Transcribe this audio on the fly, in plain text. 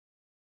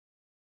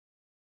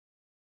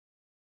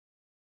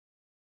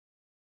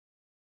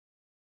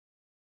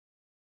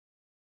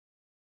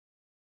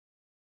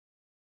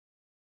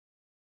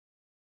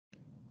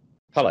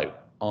Hello,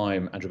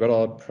 I'm Andrew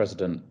Goddard,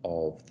 President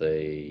of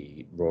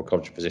the Royal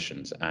College of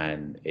Physicians,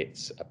 and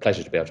it's a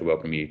pleasure to be able to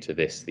welcome you to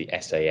the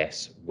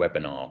SAS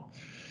webinar.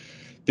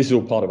 This is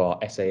all part of our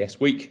SAS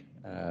week,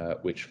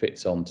 which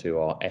fits onto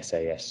our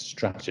SAS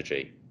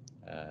strategy.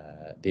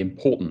 The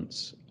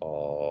importance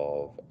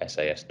of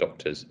SAS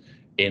doctors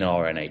in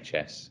our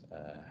NHS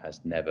has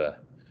never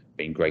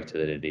been greater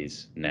than it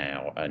is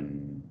now,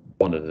 and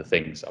one of the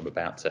things I'm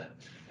about to,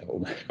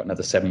 I've got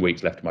another 7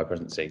 weeks left of my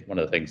presidency, one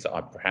of the things that I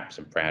perhaps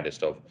am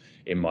proudest of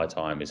in my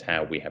time is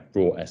how we have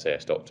brought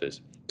SAS doctors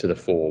to the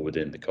fore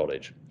within the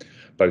college,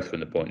 both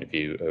from the point of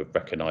view of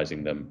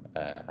recognising them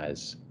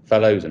as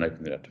fellows and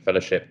opening them up to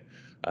fellowship,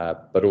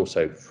 but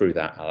also through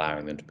that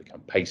allowing them to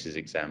become PACES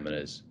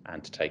examiners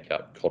and to take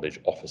up college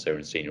officer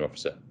and senior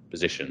officer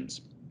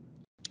positions.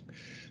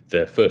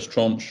 The first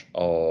tranche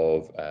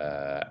of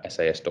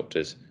SAS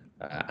doctors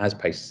as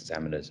PACES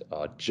examiners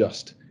are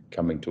just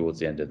coming towards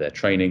the end of their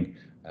training,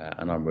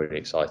 and I'm really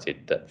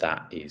excited that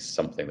that is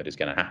something that is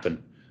going to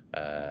happen,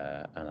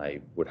 and I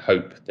would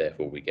hope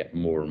therefore we get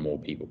more and more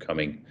people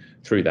coming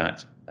through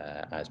that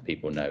as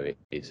people know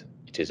it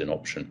is an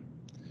option.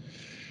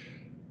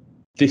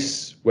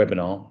 This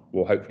webinar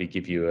will hopefully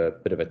give you a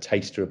bit of a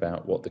taster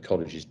about what the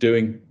college is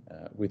doing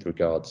with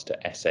regards to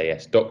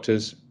SAS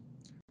doctors.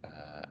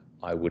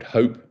 I would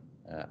hope,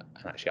 and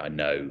actually I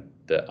know,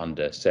 that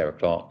under Sarah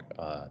Clark,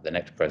 the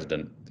next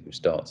president, who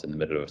starts in the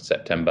middle of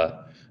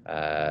September,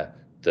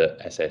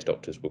 that SAS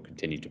doctors will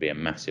continue to be a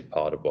massive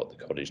part of what the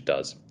college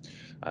does.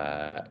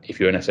 If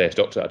you're an SAS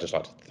doctor, I'd just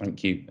like to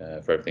thank you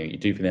for everything that you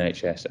do for the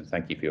NHS, and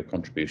thank you for your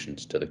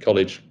contributions to the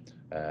college.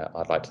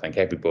 I'd like to thank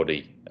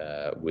everybody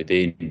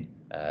within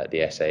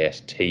the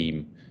SAS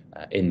team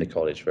in the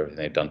college for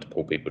everything they've done to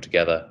pull people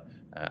together,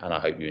 and I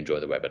hope you enjoy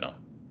the webinar.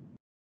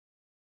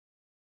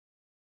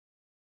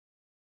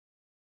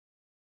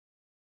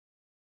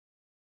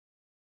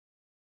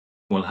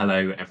 Well,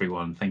 hello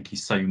everyone. Thank you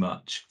so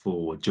much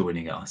for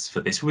joining us for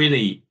this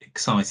really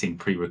exciting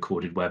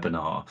pre-recorded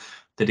webinar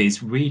that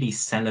is really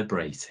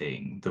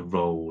celebrating the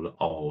role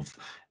of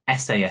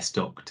SAS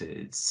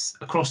doctors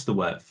across the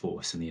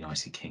workforce in the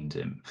United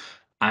Kingdom,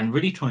 and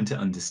really trying to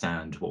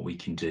understand what we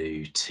can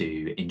do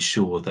to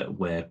ensure that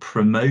we're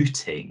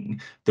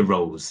promoting the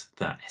roles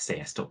that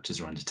SAS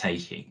doctors are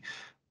undertaking,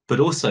 but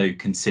also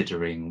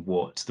considering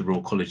what the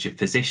Royal College of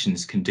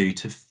Physicians can do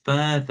to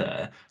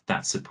further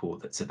that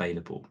support that's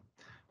available.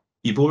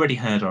 You've already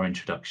heard our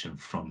introduction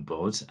from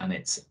Bod, and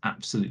it's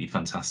absolutely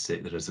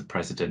fantastic that as a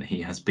president he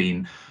has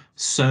been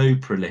so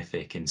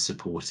prolific in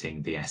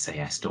supporting the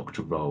SAS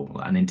doctor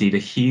role, and indeed a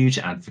huge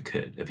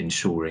advocate of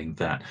ensuring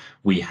that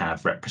we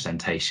have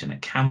representation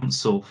at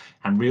council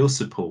and real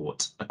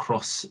support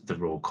across the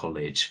Royal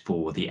College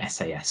for the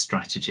SAS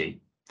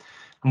strategy.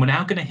 And we're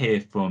now going to hear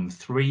from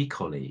 3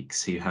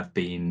 colleagues who have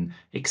been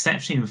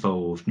exceptionally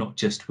involved, not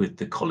just with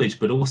the college,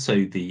 but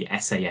also the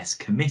SAS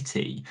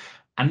committee,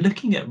 and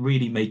looking at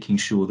really making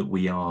sure that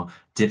we are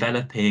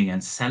developing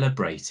and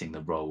celebrating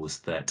the roles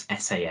that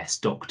SAS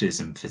doctors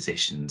and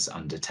physicians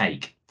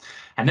undertake.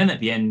 And then at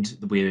the end,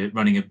 we're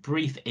running a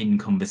brief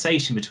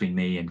conversation between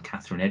me and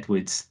Catherine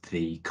Edwards,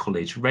 the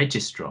college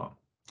registrar.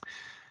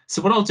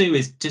 So what I'll do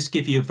is just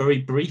give you a very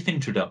brief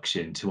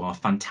introduction to our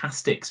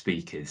fantastic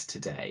speakers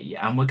today.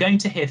 And we're going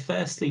to hear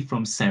firstly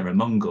from Sarah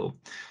Mungall.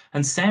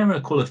 And Sarah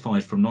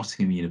qualified from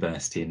Nottingham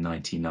University in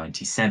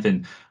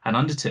 1997 and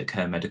undertook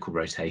her medical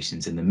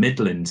rotations in the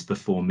Midlands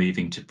before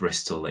moving to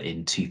Bristol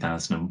in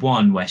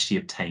 2001, where she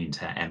obtained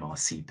her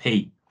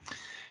MRCP.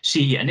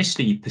 She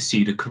initially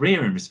pursued a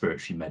career in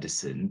respiratory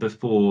medicine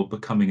before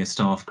becoming a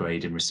staff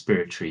grade in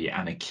respiratory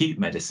and acute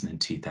medicine in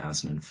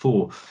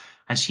 2004.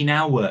 And she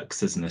now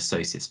works as an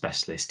associate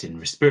specialist in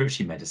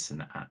respiratory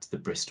medicine at the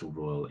Bristol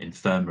Royal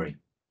Infirmary.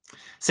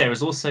 Sarah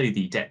is also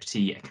the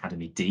Deputy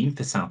Academy Dean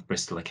for South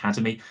Bristol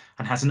Academy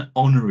and has an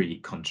honorary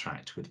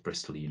contract with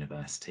Bristol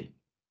University.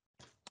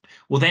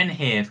 We'll then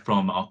hear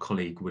from our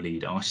colleague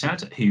Waleed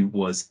Arshad, who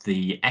was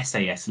the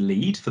SAS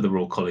lead for the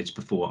Royal College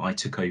before I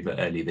took over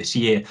earlier this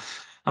year.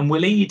 And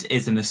Waleed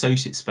is an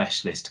associate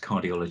specialist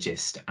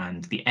cardiologist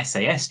and the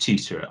SAS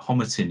tutor at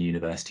Homerton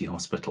University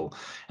Hospital,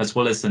 as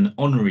well as an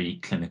honorary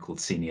clinical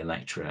senior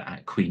lecturer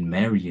at Queen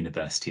Mary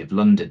University of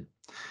London.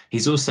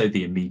 He's also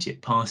the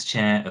immediate past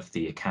chair of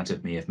the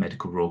Academy of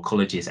Medical Royal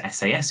College's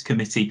SAS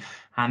committee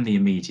and the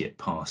immediate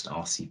past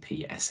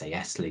RCP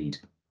SAS lead.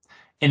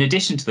 In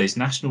addition to those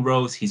national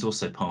roles, he's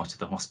also part of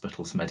the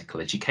hospital's medical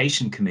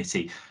education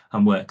committee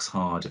and works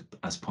hard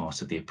as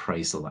part of the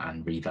appraisal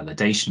and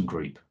revalidation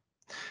group.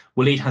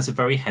 Waleed has a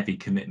very heavy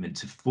commitment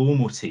to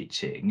formal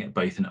teaching,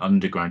 both an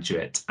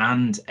undergraduate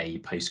and a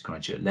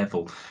postgraduate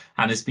level,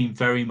 and has been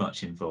very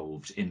much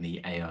involved in the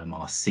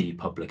AOMRC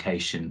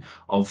publication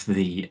of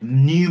the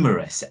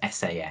numerous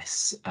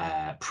SAS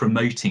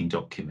promoting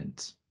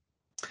documents.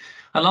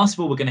 And last of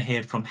all, we're going to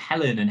hear from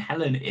Helen, and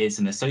Helen is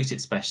an associate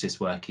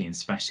specialist working in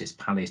specialist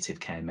palliative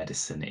care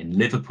medicine in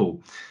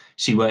Liverpool.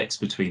 She works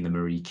between the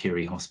Marie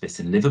Curie Hospice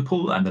in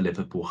Liverpool and the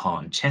Liverpool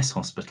Heart and Chest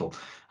Hospital,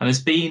 and has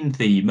been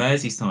the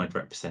Merseyside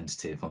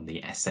representative on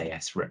the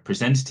SAS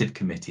Representative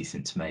Committee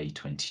since May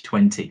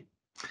 2020.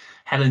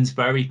 Helen's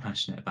very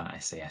passionate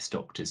about SAS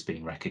doctors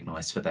being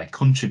recognised for their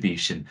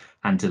contribution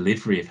and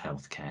delivery of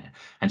healthcare,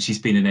 and she's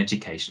been an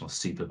educational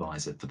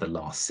supervisor for the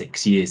last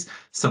 6 years,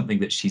 something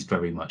that she's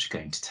very much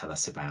going to tell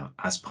us about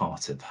as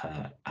part of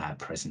her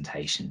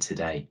presentation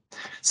today.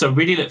 So I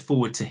really look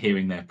forward to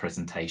hearing their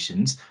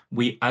presentations.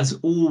 We, as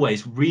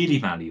always, really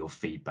value your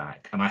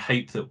feedback, and I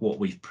hope that what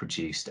we've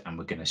produced and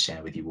we're going to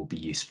share with you will be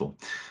useful.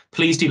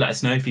 Please do let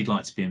us know if you'd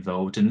like to be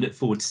involved, and look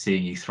forward to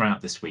seeing you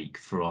throughout this week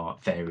for our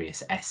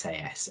various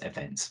SAS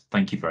events.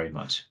 Thank you very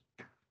much.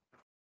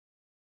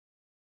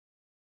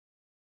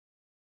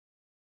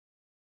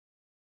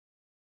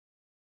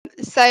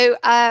 So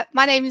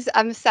my name is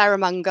Sarah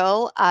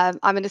Mungall.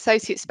 I'm an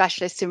associate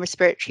specialist in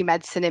respiratory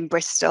medicine in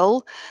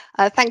Bristol.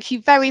 Thank you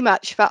very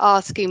much for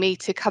asking me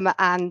to come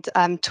and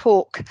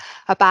talk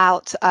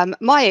about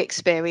my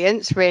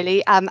experience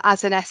really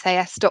as an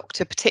SAS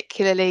doctor,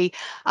 particularly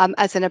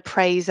as an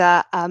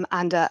appraiser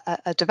and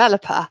a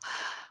developer.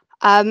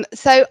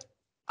 So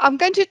I'm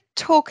going to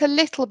talk a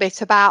little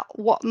bit about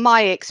what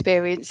my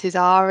experiences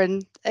are,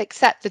 and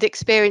accept that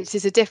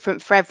experiences are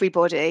different for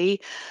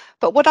everybody.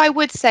 But what I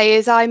would say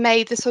is I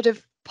made the sort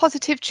of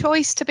positive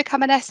choice to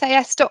become an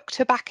SAS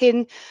doctor back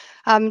in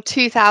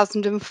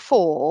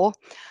 2004.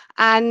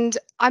 And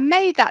I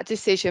made that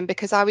decision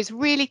because I was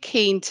really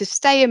keen to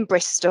stay in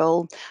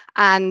Bristol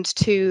and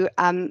to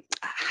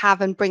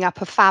have and bring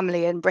up a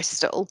family in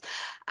Bristol.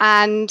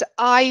 And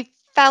I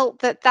felt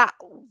that that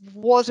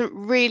wasn't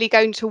really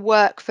going to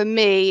work for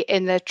me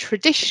in the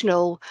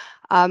traditional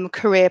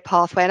career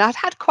pathway. And I'd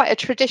had quite a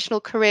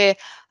traditional career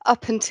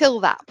up until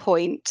that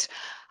point.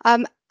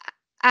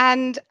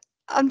 And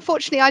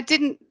unfortunately, I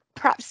didn't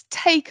perhaps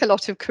take a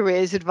lot of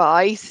careers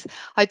advice.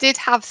 I did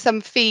have some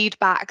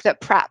feedback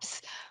that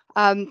perhaps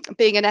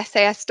being an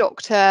SAS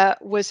doctor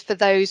was for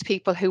those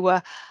people who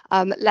were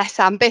less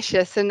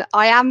ambitious. And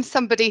I am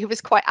somebody who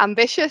was quite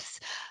ambitious.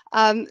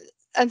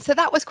 And so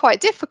that was quite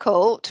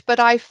difficult, but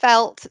I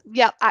felt,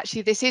 yeah,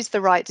 actually, this is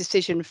the right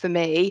decision for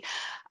me.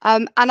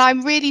 And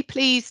I'm really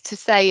pleased to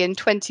say in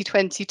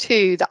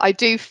 2022 that I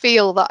do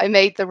feel that I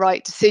made the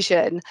right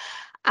decision.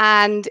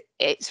 And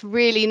it's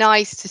really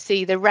nice to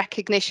see the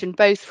recognition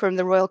both from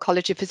the Royal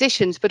College of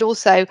Physicians, but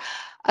also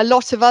a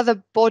lot of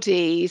other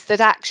bodies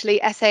that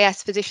actually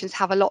SAS physicians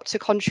have a lot to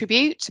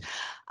contribute.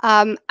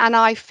 And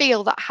I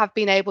feel that I have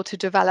been able to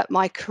develop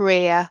my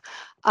career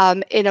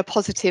in a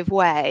positive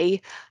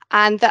way,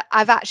 and that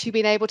I've actually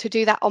been able to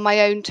do that on my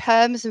own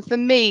terms. And for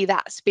me,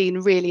 that's been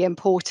really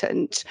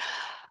important.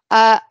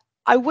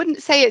 I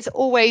wouldn't say it's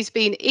always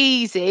been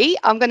easy.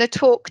 I'm going to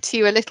talk to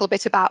you a little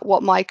bit about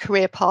what my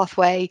career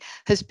pathway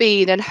has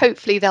been, and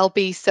hopefully there'll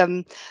be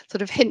some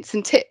sort of hints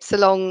and tips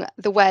along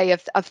the way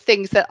of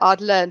things that I'd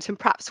learned and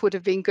perhaps would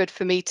have been good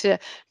for me to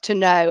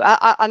know.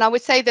 And I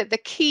would say that the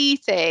key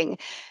thing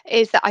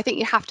is that I think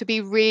you have to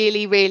be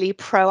really, really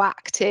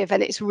proactive,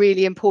 and it's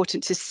really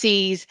important to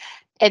seize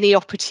any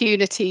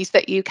opportunities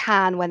that you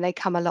can when they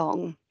come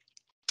along.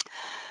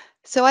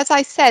 So as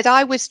I said,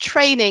 I was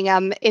training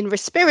in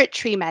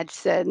respiratory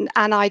medicine,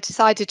 and I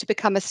decided to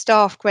become a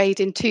staff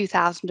grade in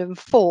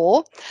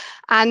 2004.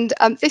 And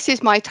this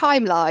is my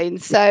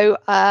timeline. So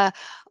I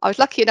was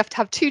lucky enough to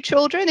have 2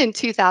 children in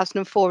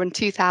 2004 and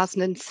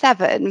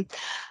 2007.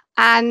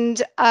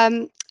 And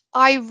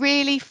I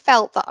really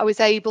felt that I was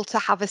able to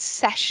have a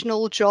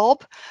sessional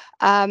job.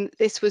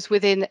 This was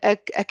within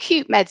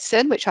acute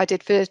medicine, which I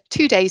did for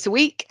 2 days a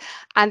week.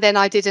 And then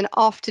I did an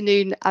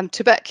afternoon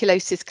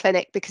tuberculosis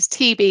clinic, because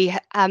TB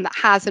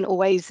hasn't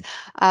always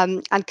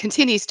and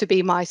continues to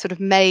be my sort of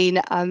main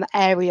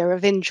area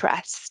of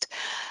interest.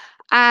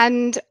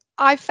 And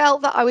I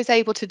felt that I was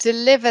able to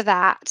deliver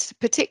that,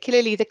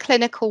 particularly the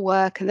clinical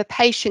work and the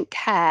patient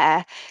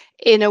care,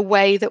 in a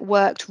way that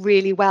worked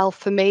really well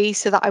for me,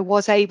 so that I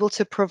was able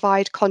to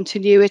provide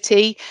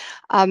continuity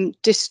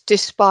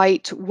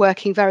despite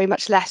working very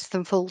much less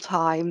than full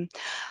time.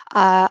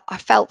 I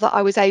felt that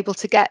I was able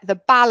to get the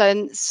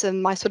balance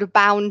and my sort of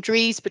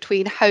boundaries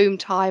between home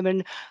time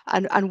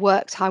and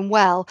work time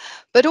well,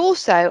 but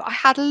also I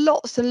had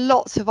lots and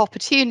lots of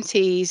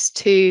opportunities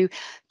to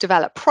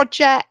develop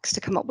projects,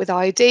 to come up with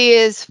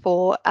ideas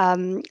for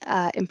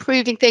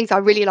improving things. I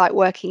really like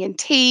working in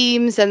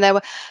teams, and there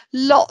were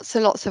lots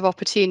and lots of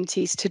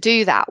opportunities to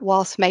do that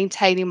whilst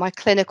maintaining my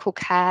clinical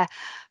care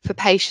for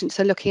patients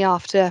and looking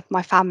after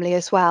my family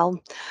as well.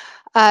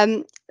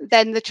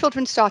 Then the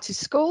children started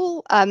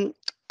school. I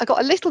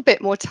got a little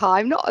bit more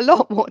time, not a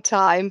lot more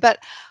time, but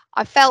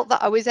I felt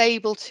that I was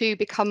able to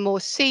become more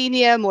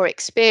senior, more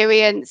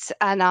experienced,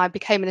 and I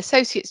became an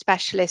associate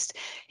specialist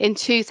in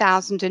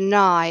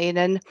 2009.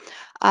 And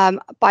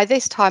by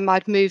this time,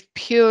 I'd moved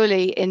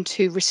purely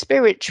into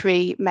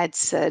respiratory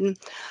medicine.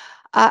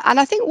 And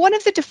I think one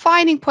of the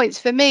defining points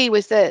for me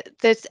was the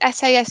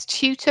SAS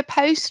tutor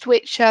post,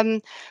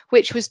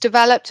 which was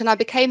developed, and I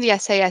became the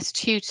SAS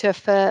tutor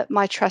for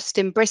my trust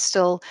in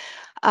Bristol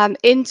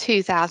in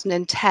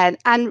 2010,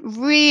 and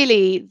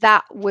really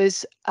that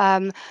was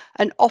an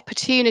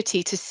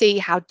opportunity to see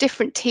how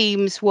different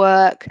teams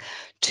work,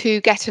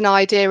 to get an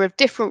idea of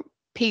different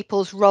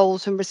people's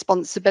roles and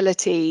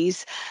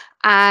responsibilities.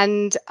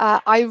 And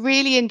I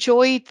really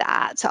enjoyed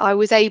that. I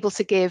was able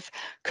to give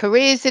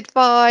careers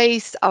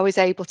advice. I was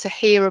able to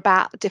hear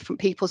about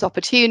different people's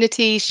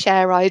opportunities,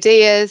 share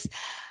ideas.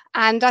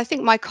 And I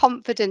think my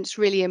confidence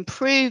really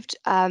improved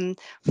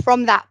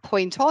from that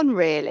point on,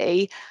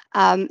 really,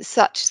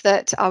 such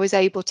that I was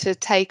able to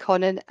take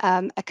on an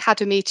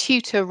academy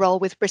tutor role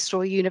with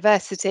Bristol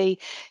University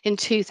in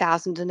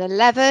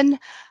 2011.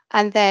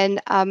 And then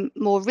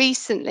more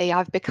recently,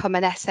 I've become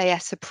an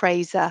SAS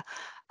appraiser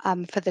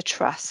for the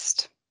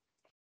Trust.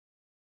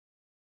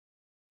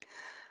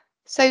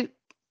 So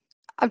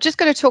I'm just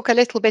going to talk a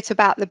little bit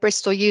about the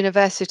Bristol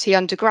University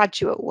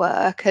undergraduate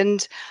work.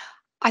 And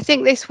I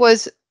think this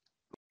was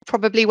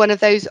probably one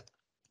of those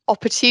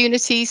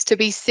opportunities to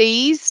be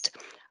seized.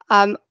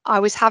 I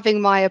was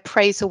having my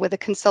appraisal with a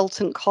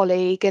consultant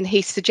colleague, and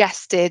he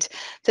suggested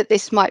that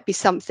this might be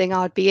something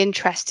I'd be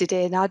interested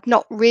in. I'd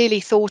not really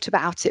thought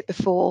about it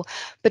before,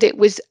 but it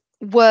was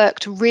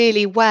worked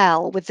really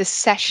well with the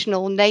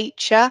sessional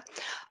nature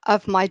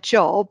of my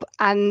job,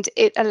 and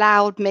it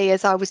allowed me,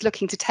 as I was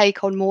looking to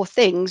take on more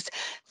things,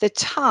 the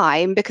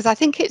time, because I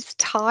think it's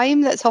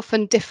time that's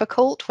often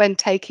difficult when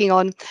taking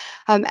on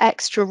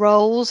extra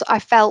roles. I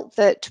felt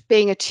that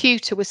being a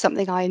tutor was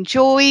something I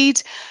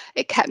enjoyed.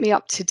 It kept me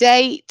up to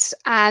date,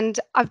 and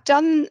I've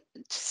done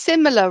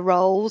similar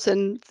roles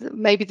and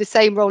maybe the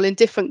same role in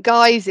different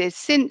guises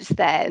since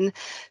then.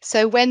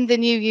 So when the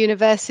new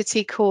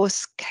university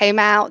course came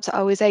out,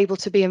 I was able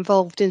to be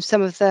involved in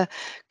some of the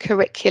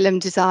curriculum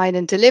design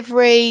and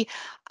delivery.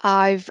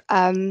 I've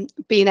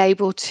been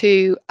able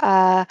to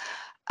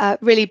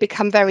really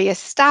become very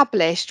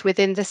established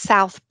within the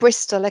South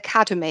Bristol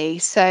Academy.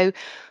 So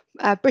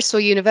Bristol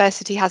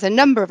University has a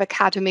number of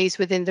academies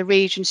within the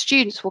region.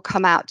 Students will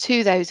come out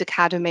to those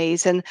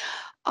academies, and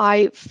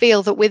I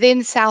feel that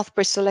within South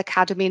Bristol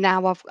Academy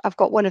now I've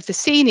got one of the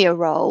senior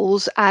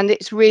roles, and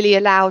it's really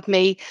allowed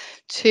me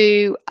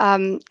to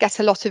get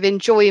a lot of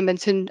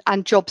enjoyment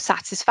and job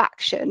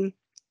satisfaction.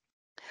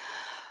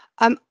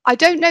 I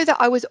don't know that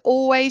I was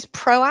always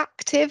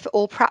proactive,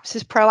 or perhaps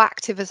as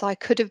proactive as I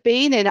could have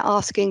been, in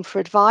asking for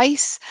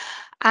advice.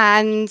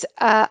 And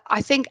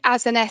I think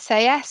as an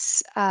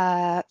SAS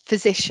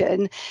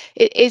physician,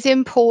 it is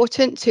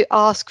important to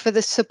ask for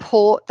the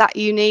support that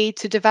you need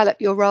to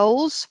develop your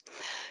roles.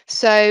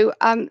 So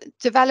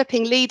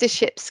developing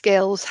leadership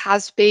skills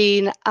has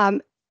been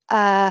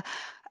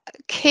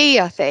key,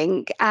 I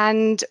think.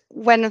 And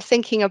when I'm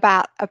thinking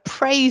about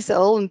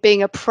appraisal and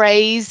being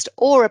appraised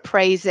or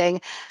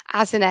appraising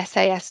as an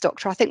SAS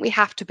doctor, I think we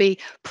have to be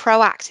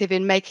proactive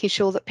in making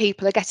sure that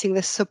people are getting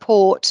the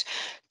support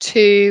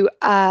to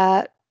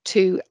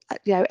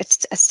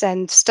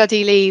extend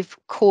study leave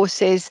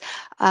courses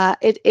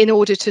in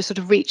order to sort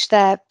of reach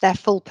their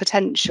full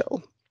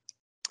potential.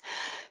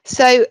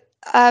 So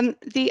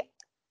the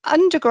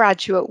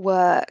undergraduate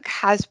work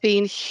has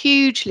been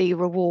hugely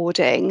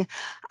rewarding.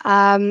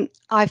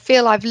 I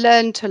feel I've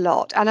learned a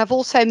lot, and I've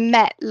also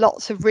met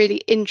lots of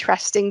really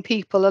interesting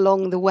people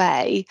along the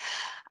way.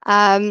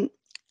 And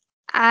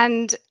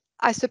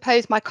I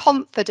suppose my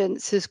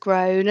confidence has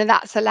grown, and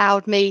that's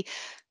allowed me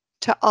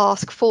to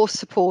ask for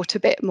support a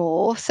bit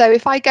more. So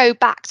if I go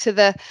back to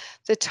the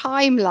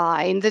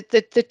timeline,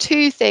 the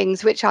two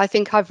things which I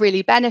think I've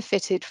really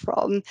benefited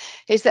from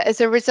is that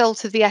as a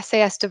result of the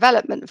SAS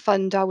Development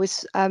Fund, I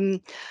was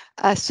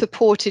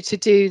supported to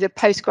do the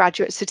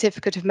postgraduate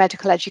certificate of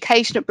medical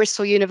education at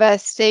Bristol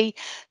University.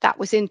 That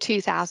was in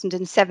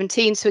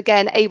 2017. So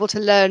again, able to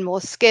learn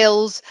more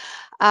skills.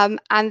 And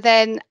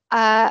then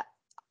a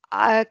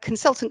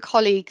consultant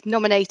colleague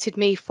nominated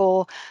me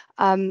for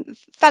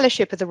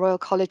fellowship of the Royal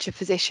College of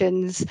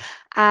Physicians,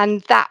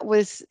 and that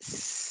was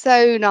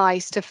so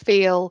nice to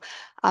feel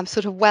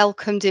sort of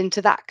welcomed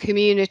into that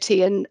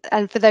community, and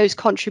for those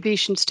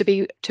contributions to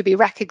be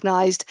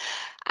recognised.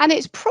 And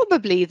it's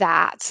probably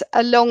that,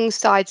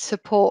 alongside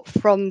support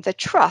from the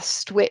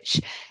Trust,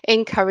 which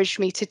encouraged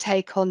me to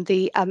take on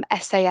the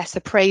SAS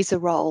appraiser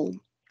role.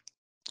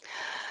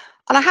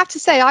 And I have to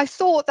say, I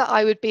thought that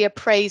I would be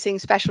appraising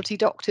specialty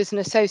doctors and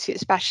associate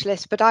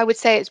specialists, but I would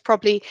say it's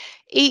probably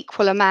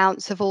equal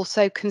amounts of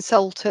also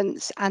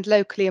consultants and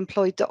locally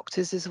employed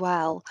doctors as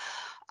well.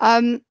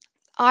 I'm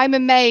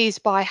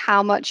amazed by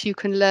how much you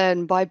can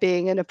learn by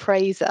being an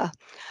appraiser.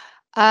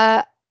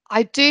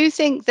 I do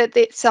think that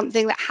it's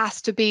something that has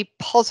to be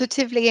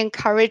positively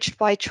encouraged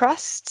by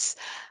trusts,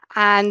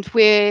 and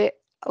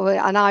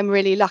I'm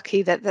really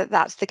lucky that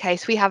that's the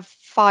case. We have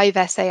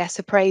 5 SAS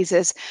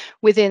appraisers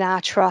within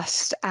our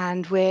trust,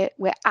 and we're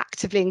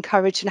actively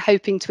encouraged and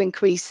hoping to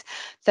increase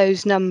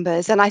those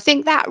numbers. And I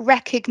think that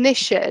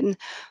recognition,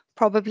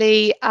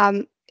 probably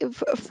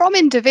from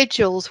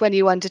individuals when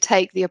you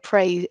undertake the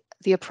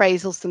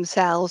appraisals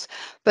themselves,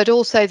 but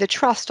also the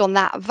trust on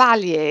that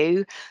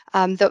value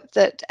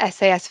that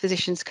SAS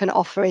physicians can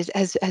offer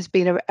has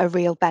been a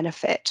real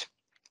benefit.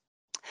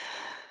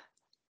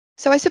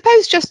 So I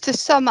suppose just to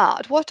sum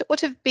up,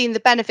 what have been the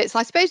benefits?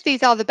 I suppose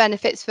these are the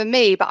benefits for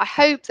me, but I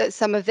hope that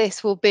some of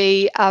this will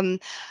be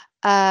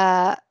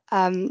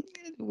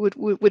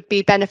would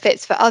be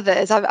benefits for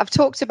others. I've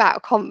talked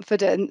about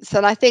confidence,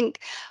 and I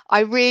think I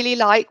really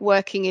like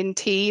working in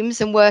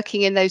teams and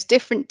working in those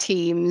different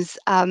teams,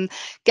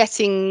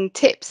 getting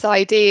tips,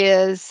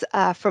 ideas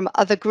from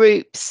other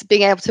groups,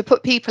 being able to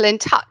put people in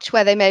touch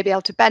where they may be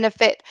able to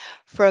benefit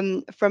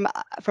from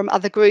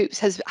other groups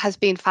has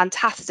been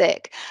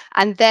fantastic.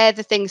 And they're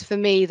the things for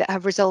me that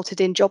have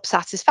resulted in job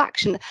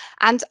satisfaction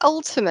and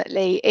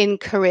ultimately in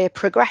career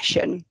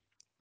progression.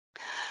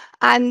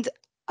 And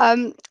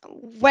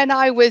when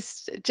I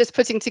was just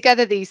putting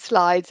together these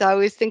slides, I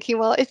was thinking,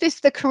 well, is this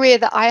the career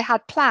that I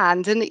had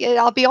planned? And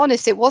I'll be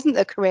honest, it wasn't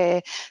the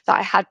career that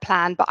I had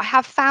planned, but I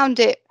have found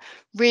it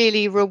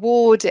really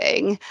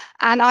rewarding.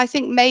 And I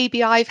think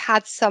maybe I've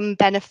had some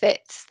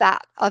benefits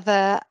that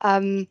other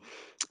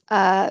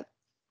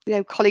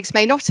colleagues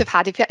may not have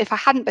had. If I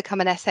hadn't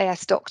become an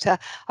SAS doctor,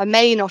 I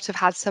may not have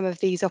had some of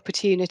these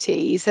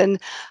opportunities. And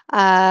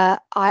I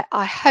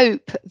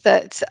hope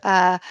that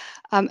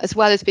as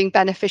well as being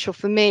beneficial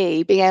for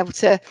me, being able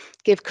to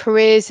give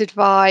careers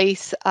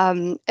advice,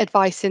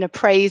 advice in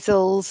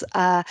appraisals,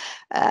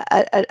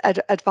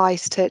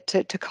 advice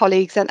to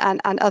colleagues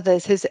and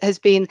others has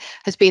been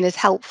as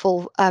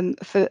helpful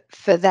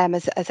for them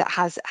as it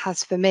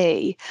has for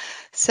me.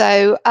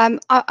 So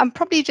I'm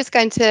probably just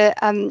going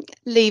to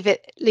leave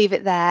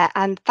it there,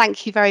 and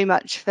thank you very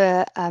much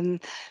for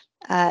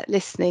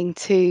listening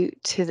to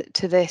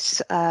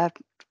this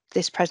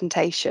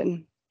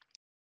presentation.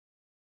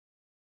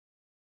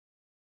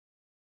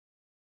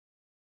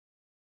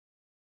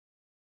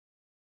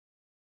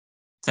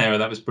 Sarah,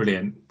 that was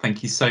brilliant.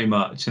 Thank you so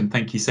much, and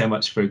thank you so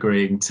much for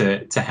agreeing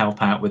to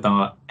help out with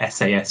our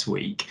SAS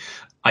week.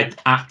 I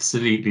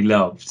absolutely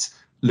loved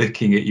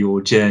looking at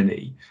your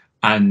journey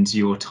and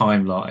your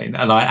timeline,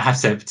 and I have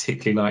to say I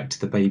particularly liked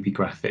the baby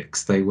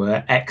graphics. They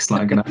were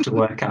excellent. I'm going to have to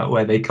work out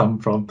where they come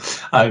from,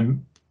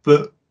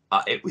 but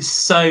it was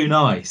so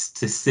nice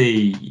to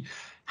see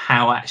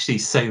how actually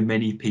so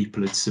many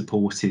people had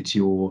supported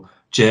your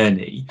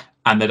journey,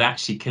 and that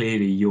actually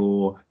clearly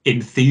your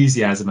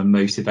enthusiasm and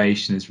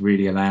motivation has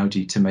really allowed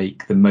you to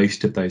make the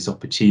most of those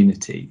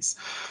opportunities.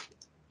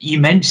 You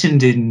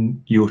mentioned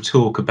in your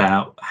talk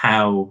about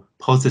how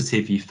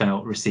positive you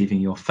felt receiving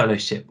your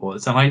fellowship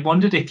was, and I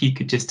wondered if you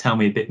could just tell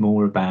me a bit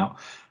more about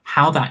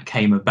how that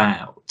came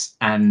about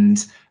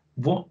and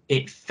what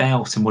it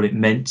felt and what it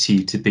meant to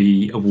you to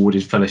be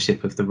awarded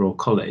Fellowship of the Royal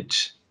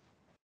College.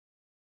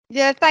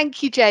 Yeah,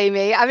 thank you,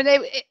 Jamie. I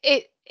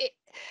mean,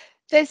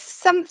 there's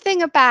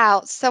something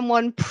about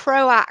someone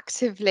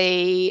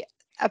proactively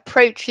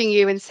approaching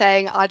you and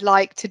saying, I'd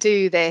like to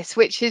do this,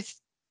 which is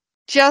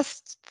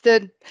just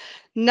the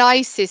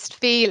nicest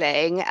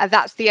feeling. And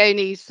that's the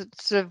only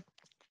sort of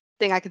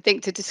thing I can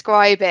think to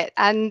describe it.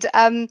 And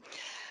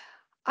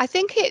I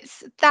think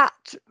it's that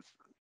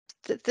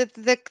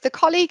the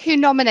colleague who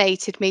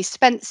nominated me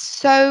spent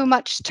so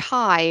much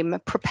time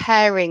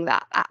preparing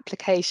that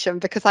application,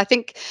 because I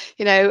think,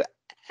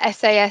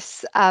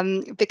 SAS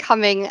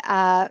becoming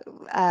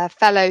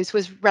fellows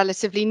was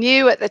relatively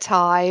new at the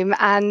time,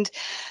 and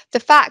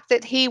the fact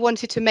that he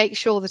wanted to make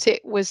sure that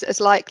it was as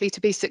likely to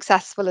be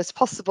successful as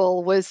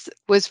possible was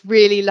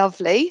really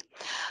lovely.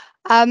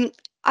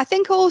 I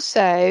think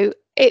also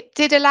it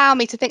did allow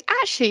me to think,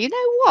 actually, you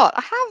know what,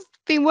 I have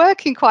been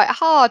working quite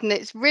hard, and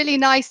it's really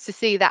nice to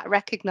see that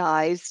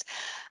recognised.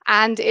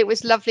 And it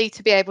was lovely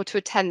to be able to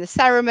attend the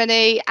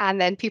ceremony,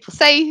 and then people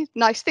say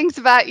nice things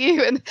about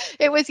you, and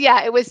it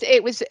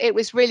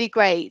was really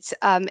great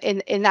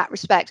in that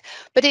respect.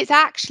 But it's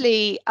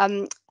actually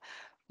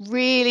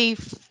really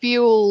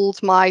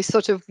fueled my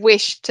sort of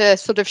wish to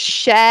sort of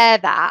share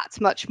that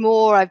much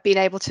more. I've been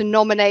able to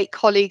nominate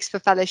colleagues for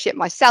fellowship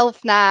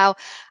myself now,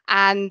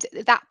 and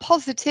that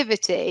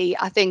positivity,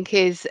 I think,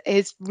 is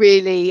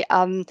really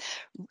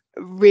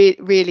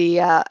really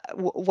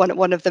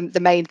one of the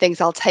main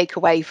things I'll take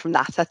away from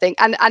that, I think.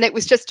 And it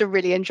was just a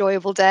really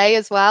enjoyable day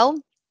as well.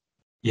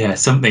 Yeah,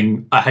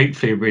 something,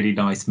 hopefully a really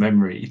nice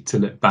memory to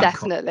look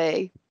back on.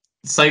 Definitely.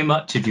 So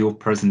much of your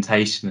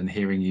presentation and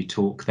hearing you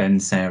talk then,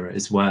 Sarah,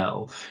 as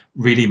well,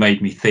 really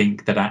made me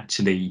think that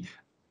actually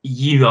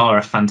you are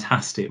a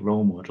fantastic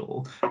role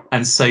model,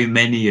 and so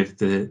many of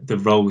the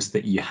roles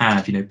that you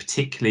have,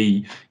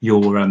 particularly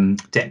your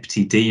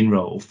deputy dean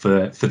role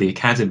for the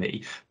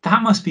academy,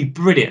 that must be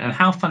brilliant. And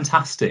how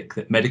fantastic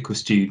that medical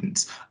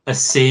students are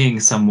seeing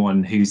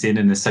someone who's in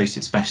an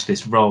associate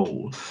specialist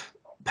role,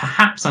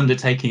 perhaps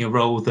undertaking a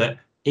role that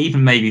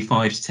even maybe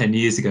 5 to 10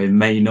 years ago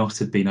may not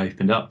have been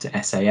opened up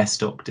to SAS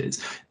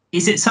doctors.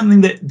 Is it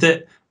something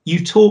that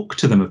you talk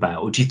to them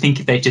about, or do you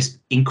think they're just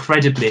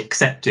incredibly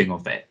accepting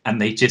of it and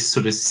they just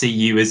sort of see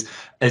you as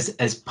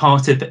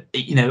part of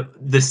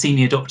the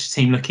senior doctor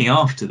team looking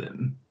after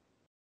them?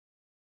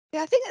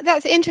 Yeah, I think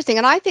that's interesting,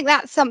 and I think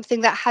that's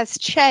something that has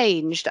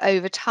changed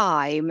over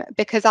time,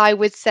 because I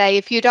would say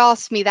if you'd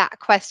asked me that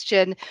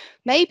question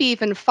maybe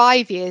even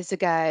 5 years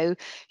ago,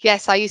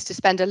 yes, I used to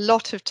spend a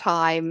lot of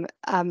time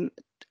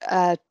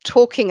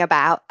talking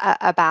about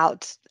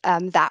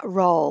that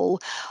role.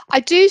 I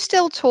do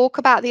still talk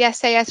about the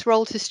SAS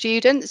role to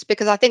students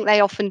because I think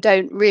they often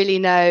don't really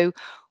know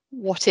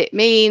what it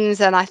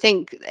means, and I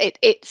think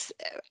it's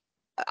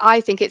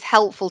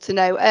helpful to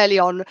know early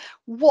on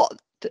what,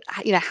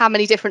 how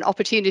many different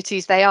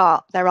opportunities there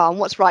are, and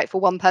what's right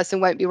for one person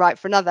won't be right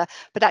for another,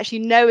 but actually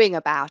knowing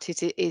about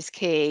it is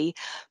key.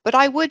 But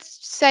I would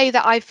say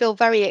that I feel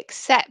very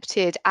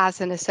accepted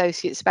as an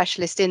associate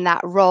specialist in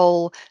that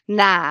role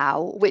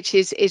now, which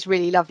is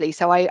really lovely.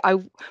 So I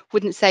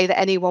wouldn't say that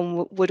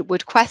anyone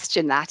would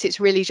question that.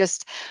 It's really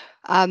just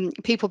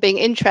people being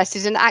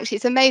interested. And actually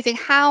it's amazing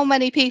how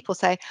many people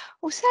say,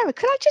 oh, Sarah,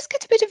 could I just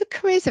get a bit of a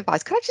careers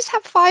advice? Could I just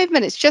have 5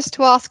 minutes just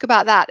to ask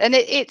about that? And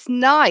it's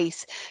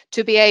nice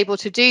to be able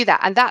to do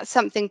that. And that's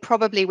something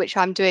probably which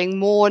I'm doing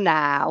more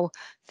now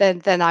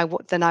than I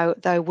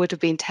would have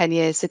been 10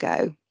 years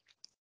ago.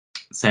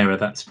 Sarah,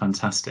 that's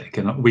fantastic.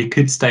 And we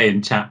could stay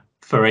and chat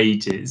for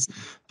ages,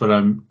 but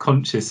I'm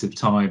conscious of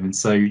time. And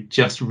so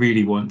just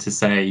really want to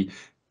say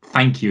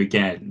thank you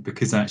again,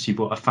 because actually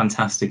what a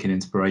fantastic and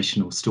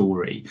inspirational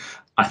story.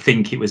 I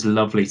think it was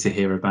lovely to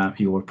hear about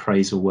your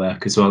appraisal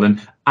work as well,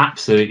 and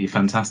absolutely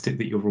fantastic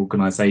that your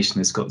organisation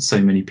has got so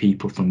many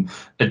people from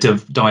a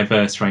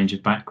diverse range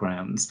of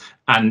backgrounds.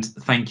 And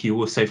thank you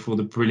also for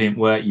the brilliant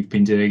work you've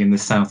been doing in the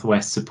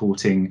Southwest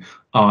supporting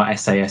our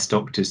SAS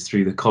doctors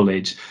through the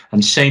college.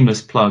 And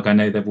shameless plug, I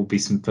know there will be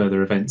some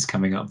further events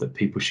coming up that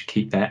people should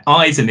keep their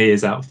eyes and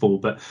ears out for,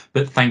 but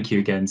thank you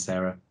again,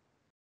 Sarah.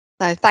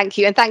 No, thank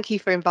you, and thank you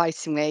for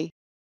inviting me.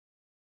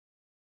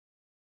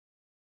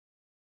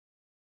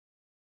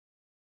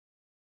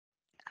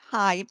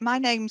 Hi, my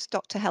name's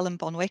Dr. Helen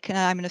Bonwick, and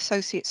I'm an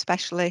associate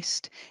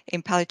specialist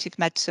in palliative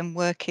medicine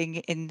working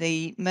in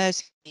the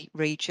Mersey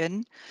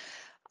region.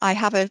 I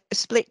have a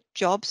split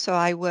job, so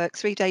I work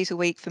 3 days a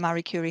week for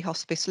Marie Curie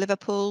Hospice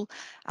Liverpool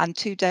and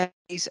 2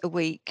 days a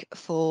week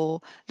for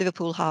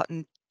Liverpool Heart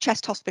and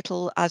Chest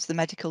Hospital as the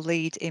medical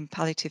lead in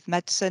palliative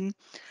medicine.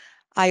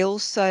 I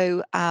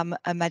also am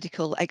a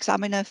medical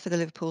examiner for the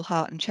Liverpool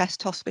Heart and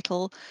Chest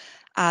Hospital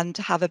and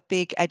have a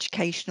big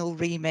educational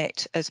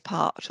remit as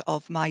part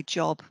of my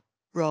job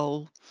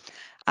role.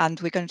 And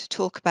we're going to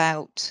talk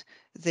about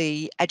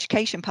the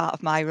education part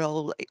of my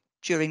role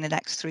during the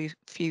next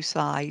few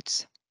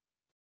slides.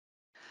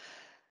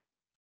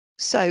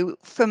 So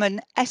from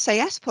an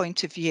SAS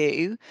point of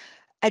view,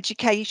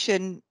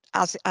 education,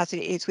 as it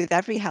is with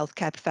every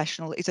healthcare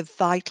professional, is a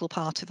vital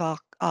part of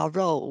our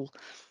role.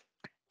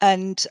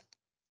 And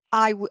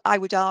I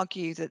would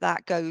argue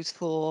that goes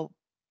for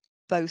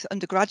both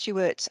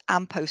undergraduates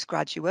and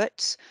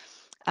postgraduates,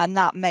 and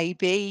that may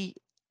be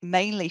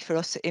mainly for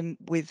us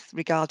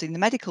regarding the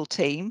medical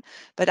team,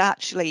 but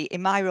actually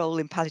in my role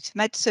in palliative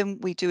medicine,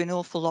 we do an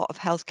awful lot of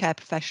healthcare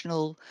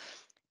professional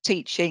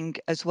teaching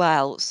as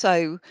well.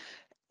 So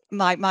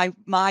my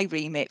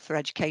remit for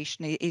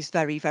education is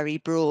very, very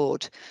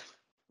broad.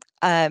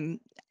 And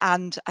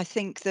I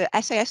think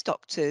that SAS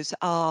doctors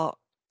are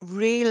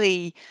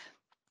really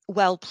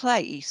well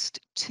placed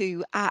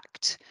to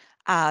act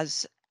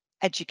as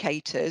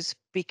educators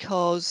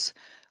because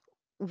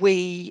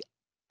we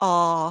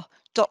are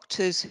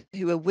doctors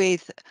who are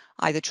with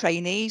either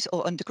trainees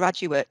or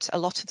undergraduates a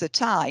lot of the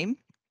time,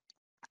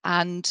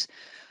 and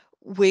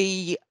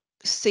we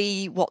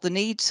see what the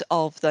needs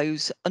of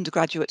those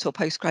undergraduates or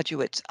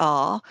postgraduates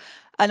are,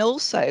 and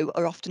also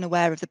are often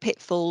aware of the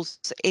pitfalls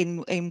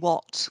in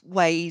what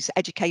ways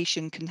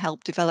education can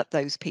help develop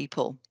those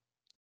people.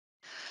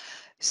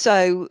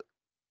 So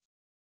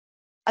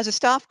as a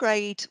staff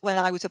grade, when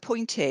I was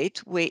appointed,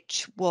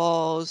 which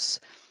was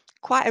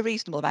quite a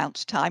reasonable amount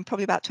of time,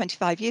 probably about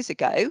 25 years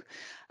ago,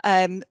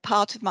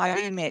 part of my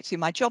remit in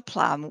my job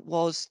plan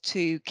was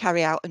to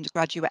carry out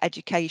undergraduate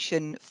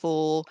education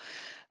for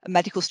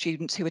medical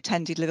students who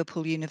attended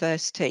Liverpool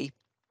University.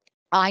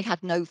 I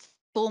had no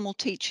formal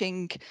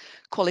teaching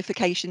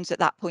qualifications at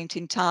that point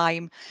in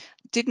time,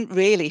 didn't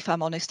really, if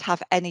I'm honest,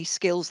 have any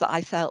skills that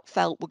I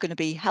felt were going to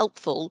be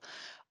helpful,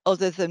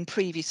 other than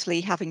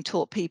previously having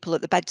taught people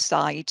at the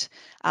bedside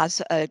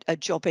as a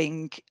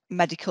jobbing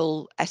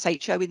medical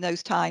SHO in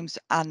those times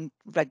and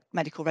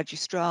medical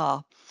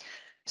registrar.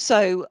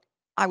 So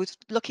I was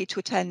lucky to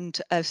attend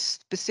a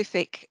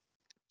specific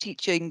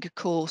teaching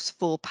course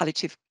for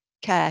palliative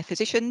care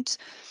physicians,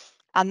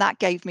 and that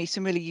gave me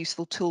some really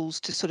useful tools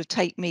to sort of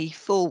take me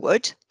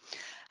forward,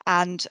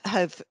 and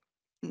have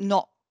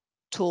not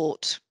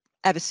taught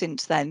ever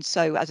since then.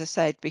 So as I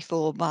said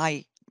before,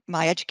 my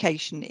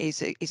education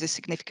is a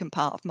significant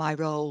part of my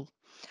role.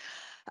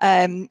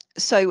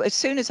 So as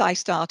soon as I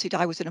started,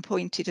 I was an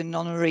appointed and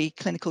honorary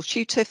clinical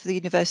tutor for the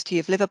University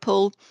of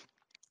Liverpool,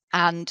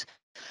 and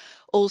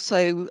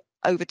also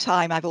over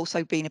time I've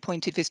also been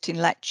appointed visiting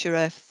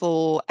lecturer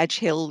for Edge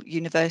Hill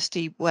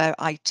University, where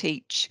I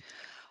teach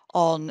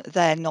on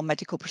their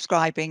non-medical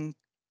prescribing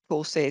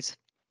courses.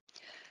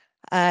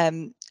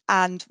 And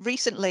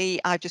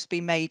recently I've just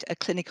been made a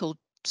clinical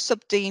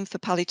sub-dean for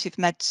palliative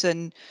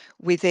medicine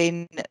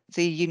within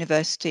the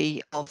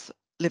University of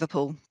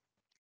Liverpool.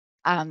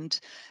 And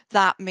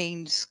that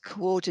means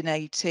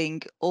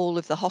coordinating all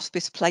of the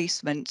hospice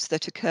placements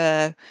that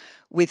occur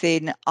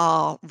within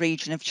our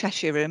region of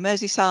Cheshire and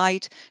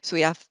Merseyside. So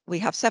we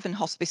have 7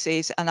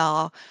 hospices, and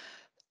our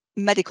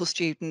medical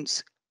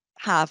students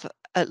have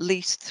at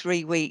least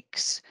 3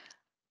 weeks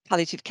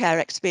palliative care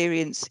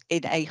experience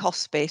in a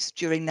hospice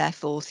during their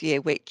 4th year,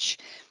 which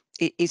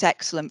is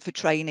excellent for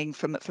training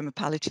from a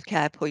palliative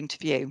care point of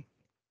view.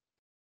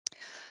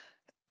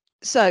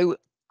 So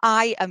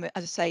I am,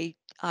 as I say,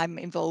 I'm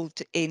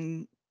involved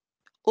in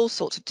all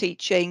sorts of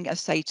teaching, as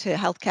I say, to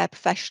healthcare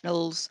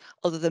professionals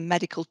other than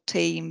medical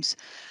teams.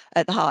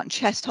 At the Heart and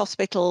Chest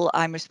Hospital,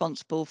 I'm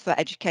responsible for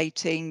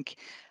educating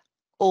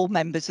all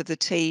members of the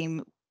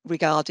team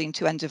regarding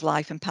to end of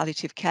life and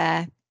palliative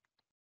care.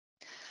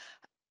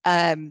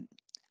 And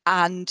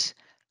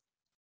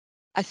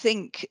I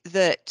think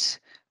that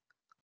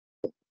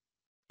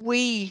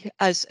we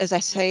as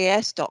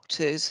SAS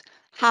doctors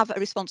have a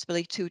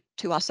responsibility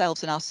to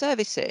ourselves and our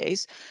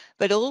services,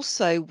 but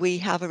also we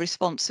have a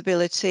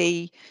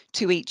responsibility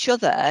to each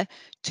other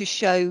to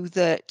show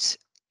that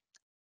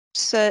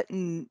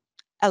certain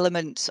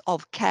elements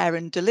of care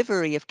and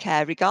delivery of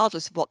care,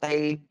 regardless of what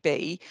they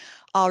be,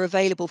 are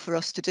available for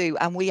us to do,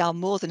 and we are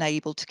more than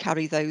able to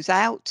carry those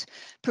out,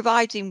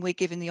 providing we're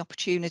given the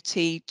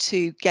opportunity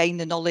to gain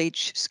the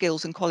knowledge,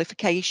 skills and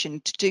qualification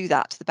to do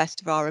that to the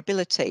best of our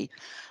ability.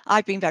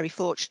 I've been very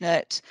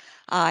fortunate.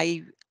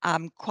 I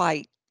am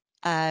quite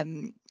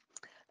I'm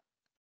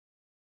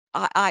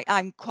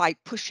quite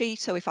pushy,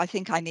 so if I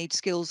think I need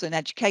skills and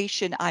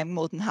education, I'm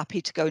more than happy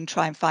to go and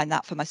try and find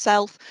that for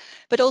myself.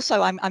 But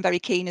also I'm very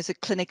keen as a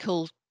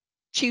clinical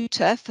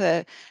tutor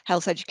for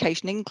Health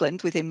Education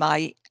England within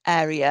my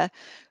area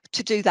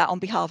to do that on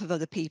behalf of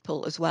other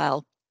people as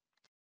well.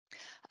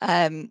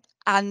 And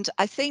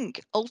I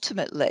think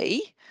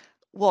ultimately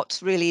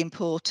what's really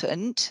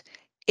important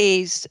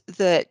is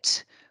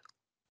that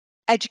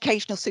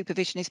educational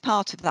supervision is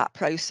part of that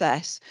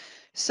process.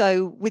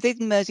 So within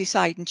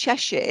Merseyside and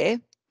Cheshire,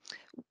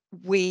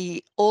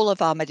 all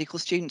of our medical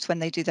students, when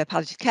they do their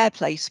palliative care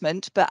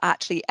placement, but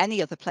actually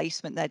any other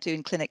placement they're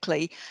doing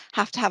clinically,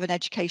 have to have an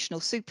educational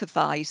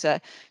supervisor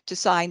to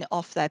sign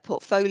off their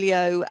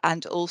portfolio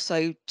and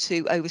also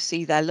to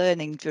oversee their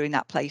learning during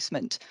that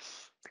placement.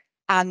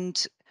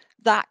 And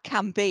that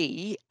can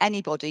be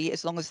anybody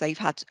as long as they've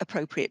had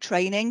appropriate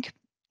training.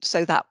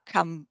 So that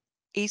can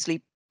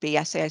easily be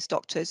SAS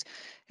doctors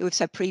who have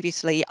said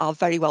previously are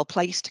very well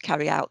placed to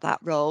carry out that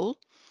role.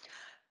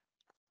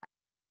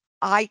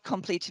 I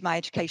completed my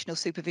educational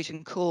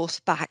supervision course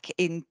back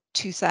in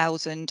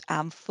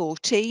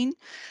 2014,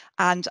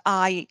 and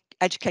I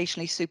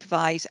educationally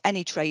supervise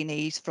any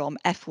trainees from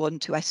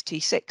F1 to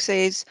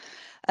ST6s.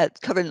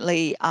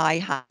 Currently, I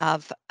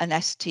have an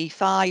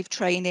ST5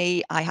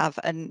 trainee, I have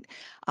an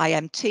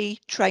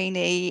IMT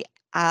trainee,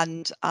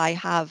 and I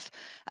have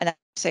an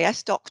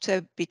SAS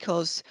doctor,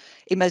 because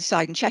in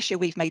Merseyside and Cheshire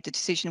we've made the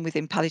decision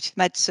within palliative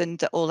medicine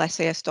that all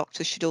SAS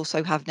doctors should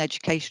also have an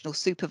educational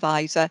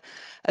supervisor,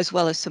 as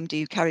well as somebody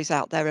who carries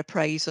out their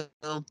appraisal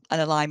and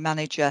a line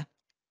manager.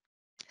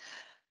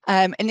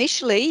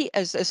 Initially,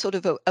 as a sort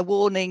of a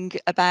warning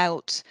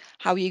about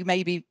how you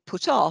may be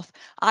put off,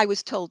 I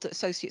was told that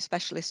associate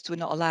specialists were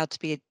not allowed to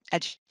be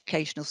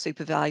educational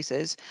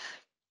supervisors,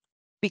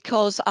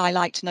 because I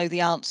like to know the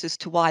answers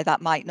to why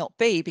that might not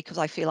be, because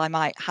I feel I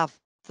might have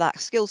that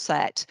skill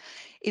set.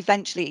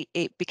 Eventually,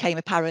 it became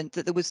apparent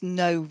that there was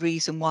no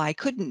reason why I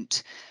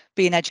couldn't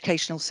be an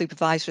educational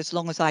supervisor as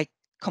long as I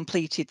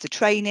completed the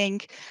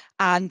training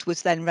and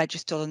was then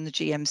registered on the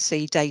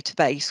GMC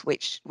database,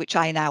 which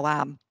I now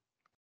am.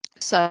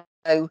 So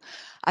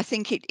I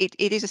think it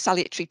is a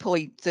salutary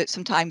point that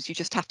sometimes you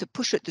just have to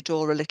push at the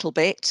door a little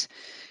bit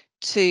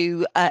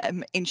to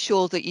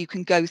ensure that you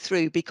can go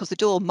through, because the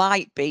door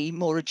might be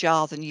more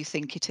ajar than you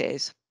think it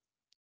is.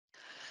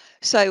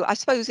 So I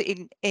suppose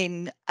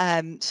in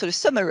sort of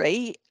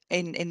summary,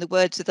 in the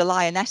words of the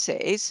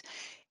lionesses,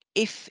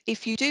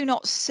 if you do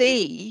not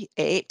see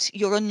it,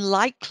 you're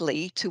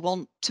unlikely to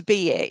want to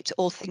be it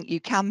or think you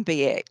can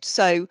be it.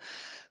 So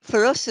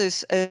for us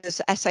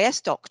as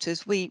SAS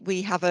doctors,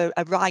 we have a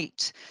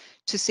right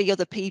to see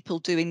other people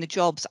doing the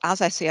jobs as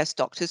SAS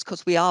doctors,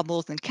 because we are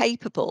more than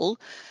capable.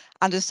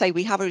 And as I say,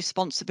 we have a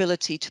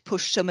responsibility to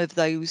push some of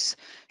those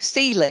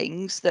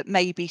ceilings that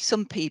maybe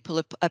some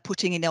people are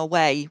putting in our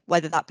way,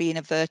 whether that be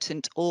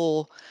inadvertent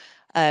or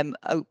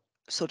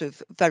sort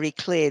of very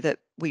clear that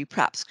we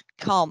perhaps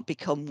can't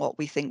become what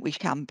we think we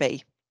can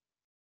be.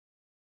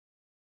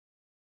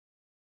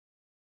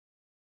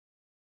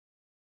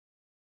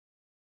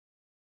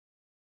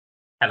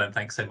 Helen,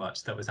 thanks so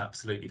much. That was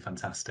absolutely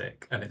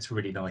fantastic. And it's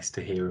really nice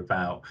to hear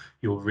about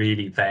your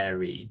really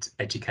varied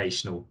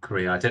educational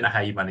career. I don't know how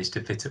you managed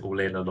to fit it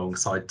all in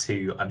alongside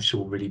 2, I'm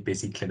sure, really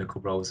busy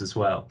clinical roles as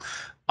well.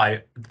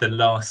 The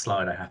last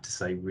slide, I have to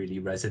say,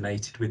 really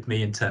resonated with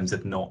me in terms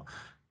of not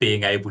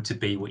being able to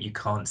be what you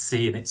can't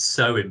see. And it's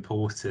so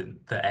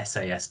important that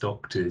SAS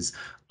doctors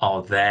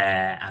are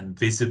there and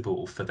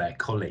visible for their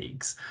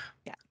colleagues.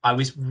 Yeah. I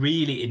was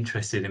really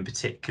interested in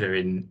particular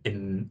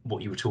in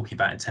what you were talking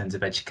about in terms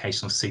of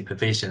educational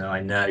supervision. And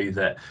I know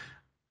that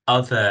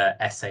other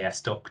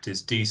SAS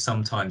doctors do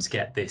sometimes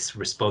get this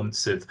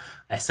response of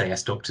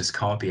SAS doctors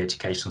can't be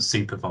educational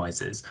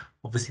supervisors.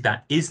 Obviously,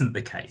 that isn't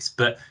the case.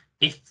 But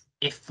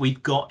if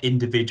we've got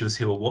individuals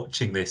who are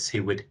watching this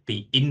who would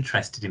be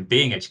interested in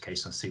being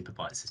educational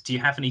supervisors, do you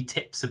have any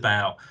tips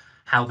about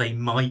how they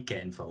might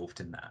get involved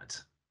in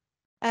that?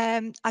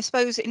 I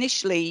suppose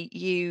initially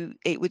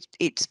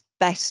it's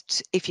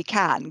best, if you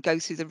can, go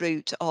through the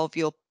route of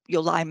your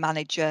line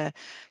manager,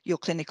 your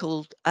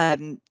clinical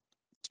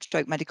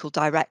stroke medical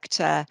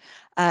director,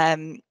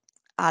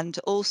 and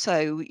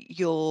also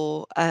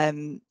your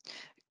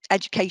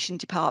education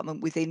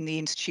department within the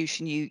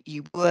institution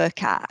you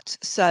work at.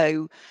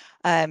 So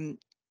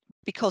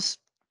because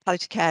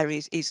palliative care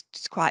is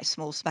quite a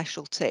small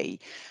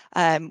specialty,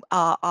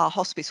 our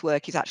hospice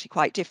work is actually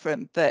quite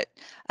different. But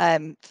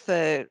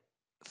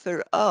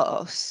for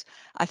us,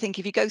 I think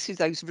if you go through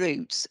those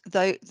routes,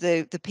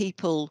 the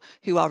people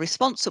who are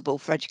responsible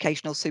for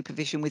educational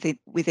supervision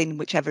within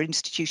whichever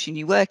institution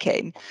you work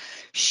in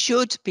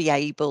should be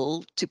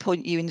able to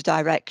point you in the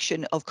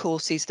direction of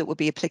courses that would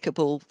be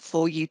applicable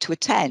for you to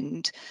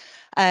attend.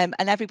 And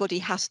everybody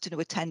has to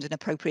attend an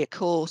appropriate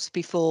course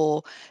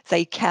before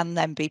they can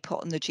then be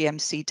put on the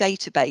GMC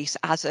database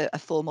as a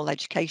formal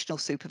educational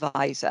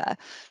supervisor.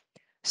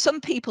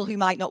 Some people who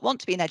might not want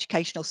to be an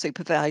educational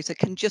supervisor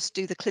can just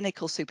do the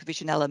clinical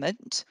supervision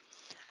element.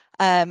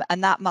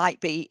 And that might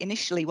be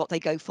initially what they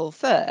go for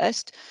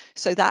first.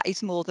 So that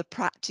is more the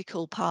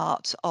practical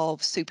part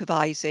of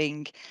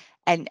supervising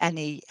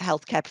any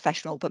healthcare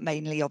professional, but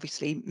mainly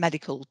obviously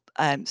medical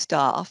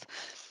staff.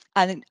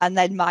 And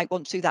then might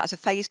want to do that as a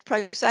phased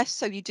process.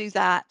 So you do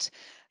that,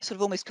 sort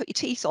of almost cut your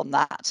teeth on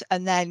that,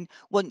 and then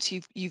once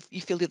you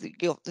feel that you've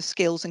got the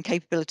skills and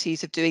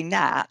capabilities of doing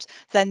that,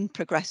 then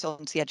progress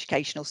on to the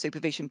educational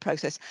supervision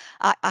process.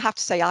 I have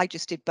to say I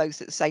just did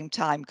both at the same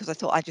time because I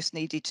thought I just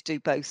needed to do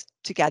both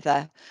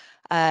together.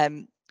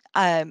 And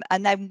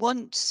then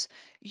once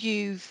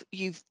you've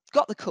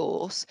got the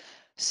course,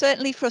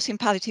 certainly for us in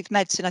palliative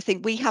medicine, I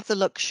think we have the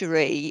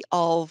luxury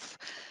of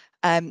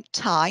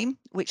time,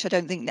 which I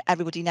don't think that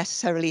everybody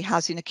necessarily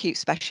has in acute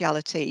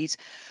specialities.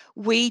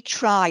 We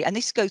try, and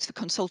this goes for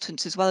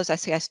consultants as well as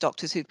SAS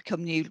doctors who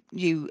become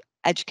new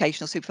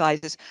educational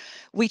supervisors,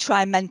 we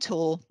try and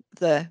mentor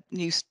the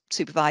new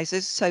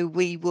supervisors. So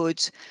we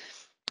would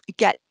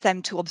get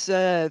them to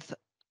observe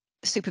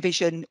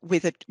supervision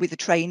with a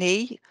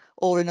trainee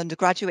or an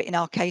undergraduate in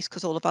our case,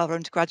 because all of our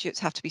undergraduates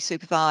have to be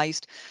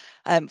supervised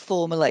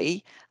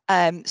formally,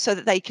 so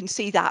that they can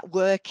see that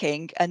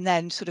working and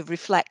then sort of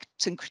reflect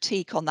and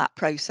critique on that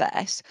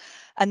process.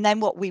 And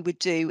then what we would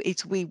do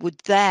is we would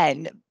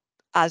then,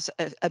 as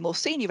a more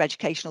senior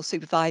educational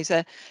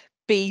supervisor,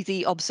 be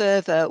the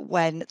observer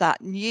when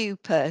that new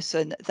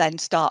person then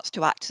starts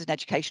to act as an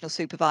educational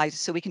supervisor,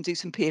 so we can do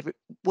some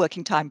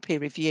working time peer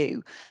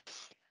review.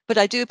 But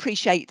I do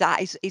appreciate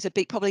that is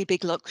a probably a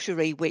big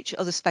luxury which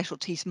other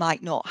specialties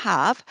might not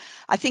have.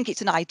 I think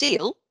it's an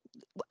ideal,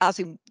 as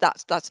in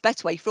that's the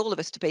best way for all of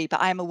us to be,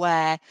 but I am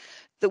aware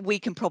that we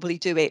can probably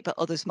do it, but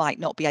others might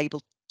not be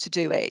able to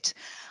do it.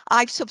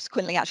 I've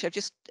subsequently I've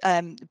just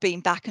been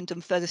back and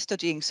done further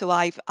studying, so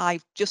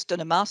I've just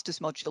done a master's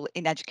module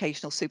in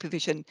educational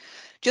supervision,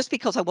 just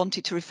because I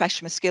wanted to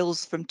refresh my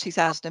skills from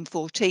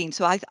 2014.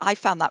 So I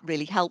found that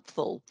really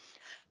helpful.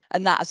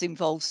 And that has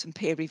involved some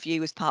peer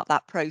review as part of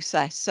that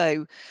process.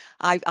 So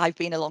I've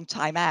been a long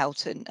time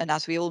out, and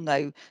as we all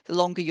know, the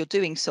longer you're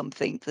doing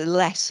something, the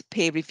less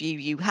peer review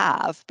you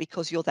have,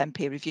 because you're then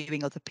peer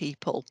reviewing other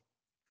people.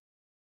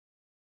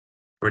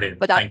 Brilliant.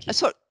 But Thank you.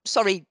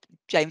 Sorry,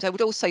 James, I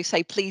would also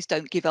say, please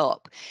don't give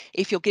up.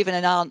 If you're given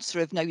an answer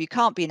of no, you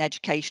can't be an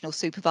educational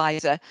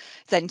supervisor,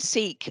 then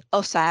seek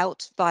us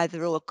out via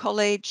the Royal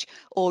College,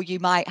 or you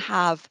might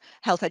have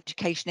Health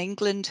Education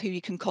England, who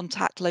you can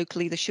contact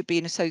locally. There should be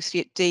an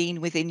associate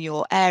dean within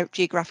your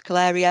geographical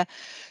area,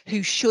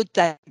 who should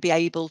then be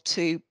able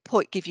to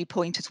give you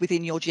pointers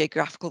within your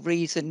geographical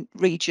region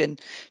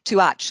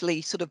to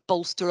actually sort of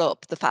bolster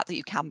up the fact that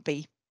you can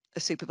be a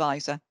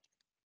supervisor.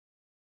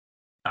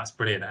 That's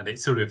brilliant, and it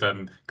sort of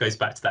goes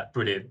back to that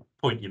brilliant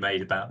point you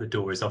made about the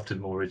door is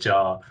often more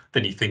ajar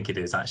than you think it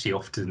is. Actually,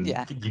 often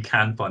you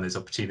can find those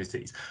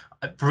opportunities.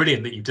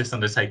 Brilliant that you've just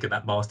undertaken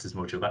that master's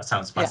module. That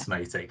sounds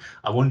fascinating. Yeah.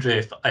 I wonder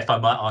if I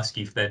might ask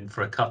you then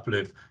for a couple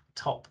of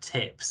top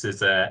tips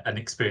as an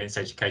experienced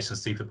educational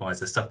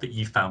supervisor, stuff that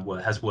you found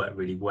has worked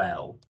really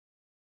well.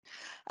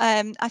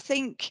 I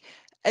think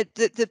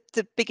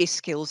the biggest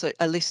skills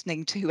are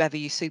listening to whoever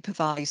you're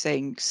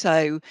supervising.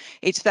 So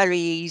it's very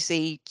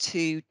easy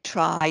to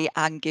try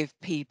and give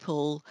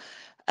people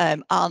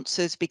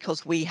answers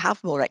because we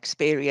have more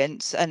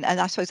experience, and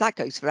I suppose that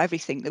goes for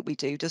everything that we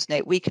do, doesn't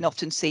it? We can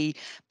often see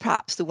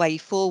perhaps the way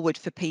forward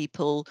for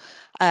people,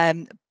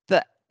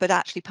 but but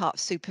actually part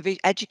of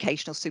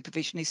educational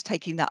supervision is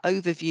taking that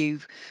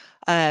overview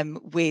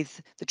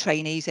with the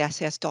trainees, the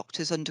SAS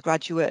doctors,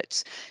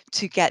 undergraduates,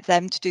 to get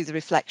them to do the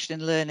reflection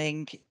and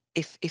learning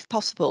if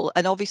possible.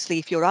 And obviously,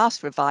 if you're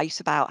asked for advice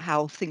about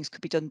how things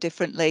could be done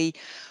differently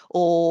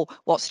or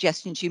what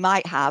suggestions you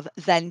might have,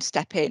 then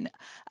step in.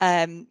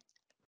 In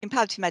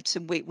palliative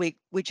medicine,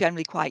 we're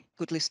generally quite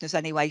good listeners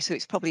anyway, so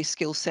it's probably a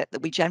skill set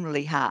that we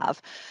generally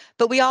have.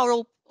 But we are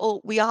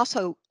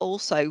also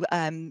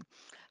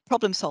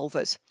problem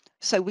solvers.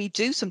 So we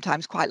do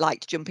sometimes quite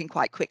like to jump in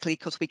quite quickly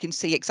because we can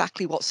see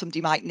exactly what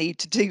somebody might need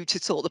to do to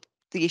sort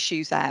the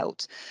issues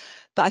out.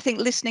 But I think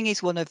listening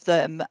is one of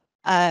them.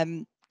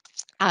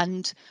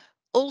 And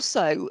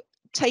also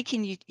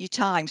taking your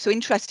time. So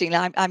interestingly,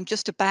 I'm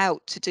just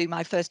about to do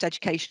my first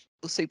educational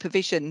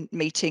supervision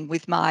meeting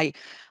with my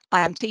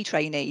IMT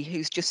trainee,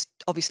 who's just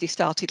obviously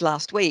started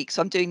last week.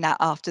 So I'm doing that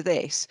after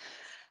this.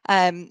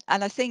 And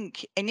I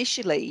think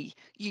initially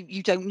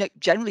you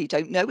generally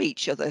don't know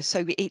each other.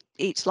 So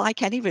it's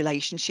like any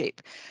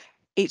relationship.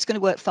 It's going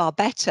to work far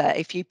better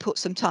if you put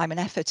some time and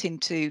effort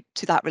into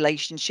that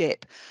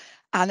relationship.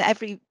 And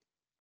every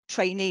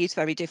trainee is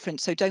very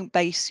different, so don't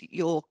base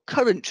your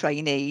current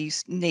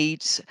trainees'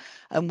 needs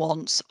and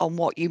wants on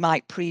what you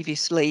might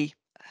previously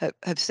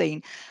have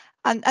seen.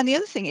 And the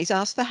other thing is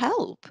ask for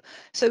help.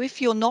 So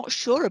if you're not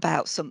sure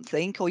about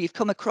something, or you've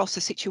come across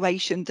a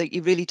situation that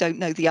you really don't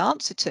know the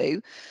answer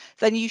to,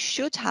 then you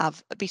should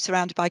be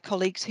surrounded by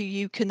colleagues who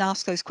you can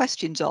ask those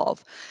questions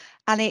of.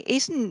 And it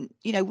isn't,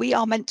 we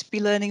are meant to be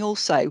learning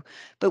also,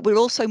 but we're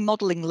also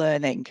modelling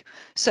learning.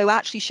 So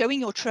actually showing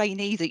your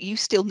trainee that you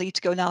still need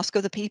to go and ask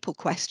other people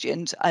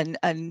questions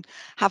and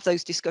have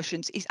those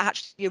discussions is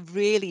actually a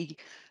really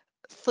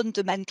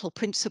fundamental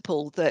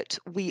principle, that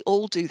we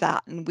all do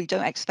that, and we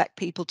don't expect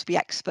people to be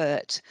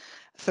expert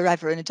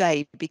forever and a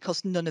day,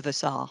 because none of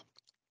us are.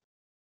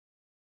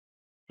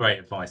 Great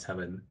advice,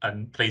 Helen.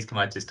 And please, can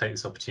I just take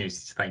this opportunity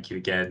to thank you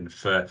again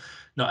for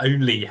not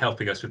only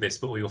helping us with this,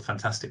 but all your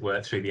fantastic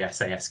work through the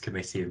SAS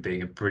committee and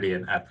being a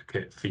brilliant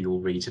advocate for your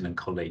region and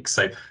colleagues.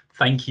 So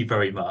thank you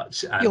very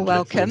much. And You're welcome.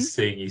 Look forward to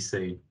seeing you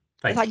soon.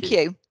 Thank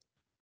you.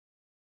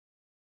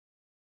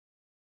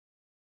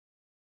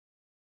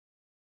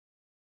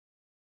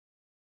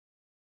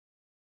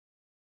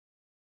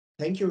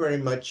 Thank you very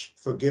much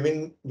for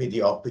giving me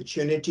the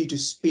opportunity to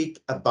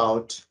speak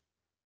about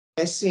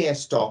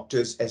SAS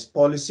doctors as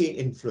policy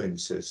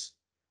influencers,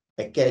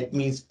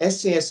 Academy's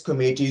SAS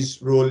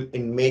committee's role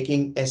in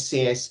making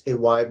SAS a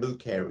viable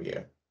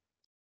career.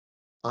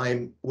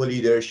 I'm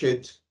Waleed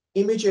Arshad,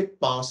 immediate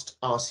past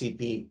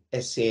RCP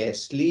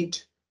SAS lead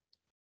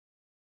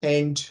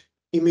and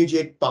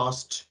immediate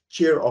past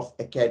chair of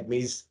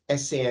Academy's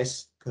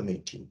SAS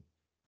committee.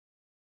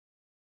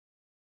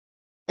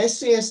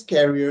 SAS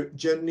career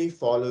generally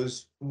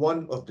follows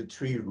one of the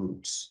three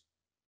routes.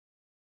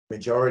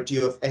 Majority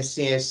of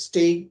SAS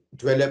stay,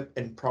 develop,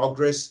 and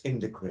progress in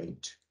the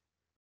grade.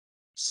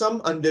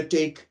 Some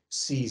undertake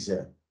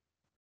CSER.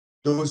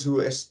 Those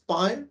who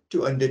aspire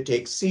to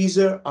undertake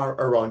CSER are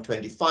around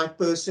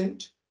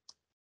 25%.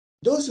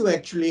 Those who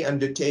actually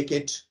undertake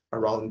it,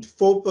 around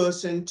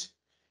 4%.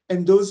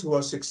 And those who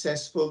are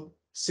successful,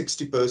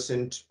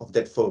 60% of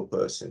that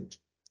 4%.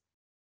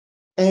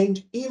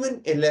 And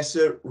even a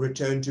lesser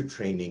return to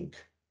training.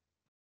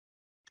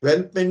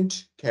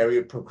 Development,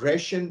 career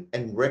progression,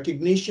 and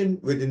recognition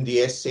within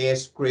the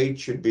SAS grade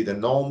should be the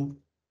norm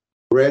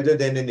rather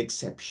than an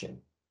exception.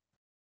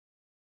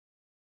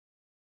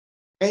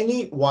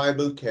 Any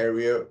viable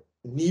career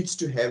needs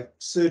to have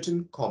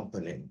certain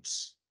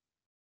components.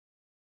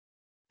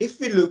 If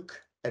we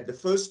look at the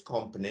first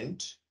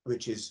component,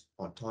 which is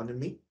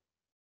autonomy,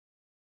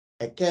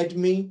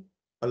 Academy,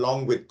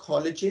 along with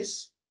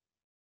colleges,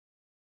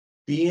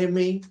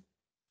 BMA,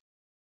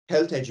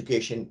 Health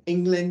Education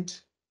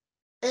England,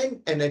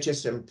 and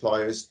NHS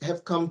employers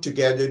have come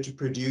together to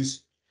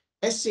produce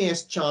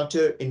SAS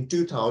Charter in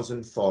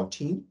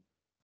 2014,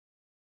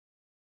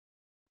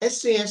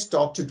 SAS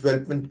Doctor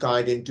Development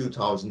Guide in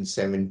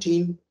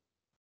 2017,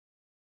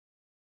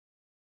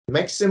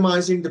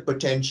 Maximizing the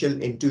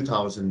Potential in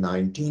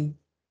 2019,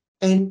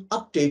 and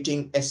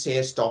updating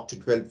SAS Doctor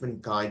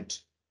Development Guide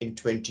in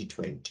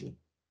 2020.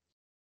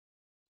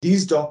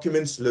 These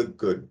documents look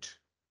good,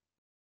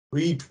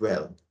 read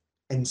well,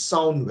 and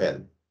sound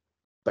well,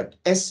 but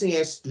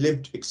SAS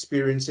lived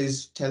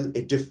experiences tell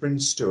a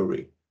different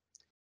story.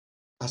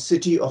 A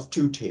city of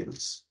two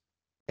tales.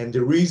 And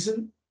the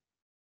reason?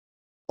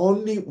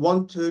 Only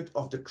 1/3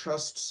 of the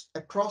trusts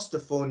across the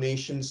 4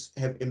 nations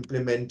have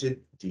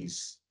implemented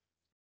these.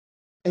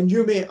 And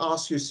you may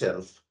ask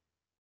yourself,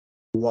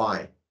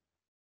 why?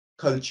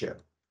 Culture.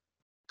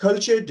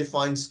 Culture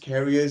defines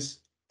careers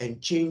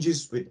and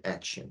changes with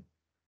action.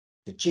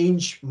 The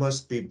change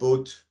must be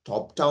both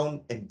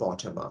top-down and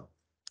bottom-up.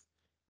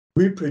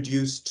 We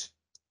produced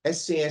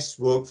SAS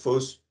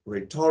Workforce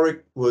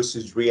Rhetoric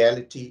versus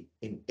Reality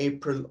in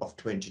April of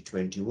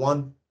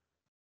 2021,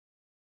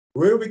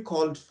 where we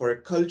called for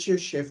a culture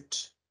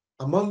shift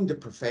among the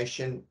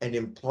profession and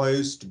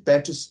employers to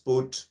better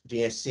support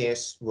the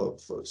SAS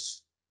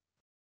workforce.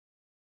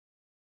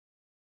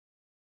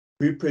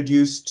 We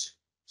produced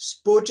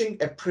sporting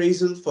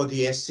appraisal for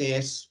the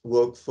SAS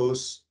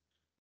workforce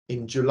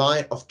in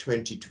July of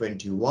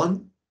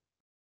 2021.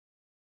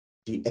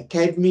 The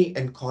academy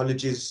and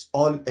colleges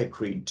all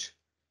agreed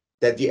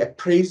that the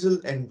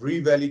appraisal and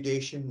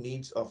revalidation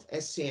needs of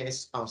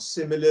SAS are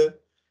similar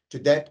to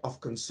that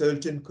of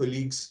consultant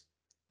colleagues,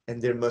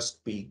 and there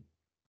must be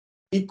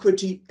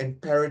equity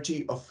and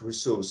parity of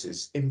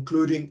resources,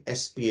 including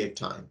SPA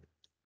time.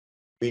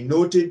 We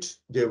noted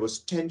there was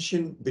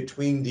tension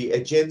between the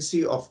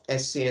agency of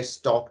SAS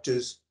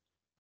doctors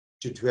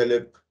to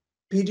develop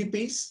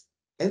PDPs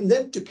and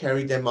then to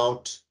carry them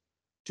out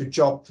to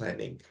job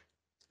planning,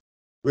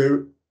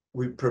 where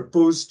we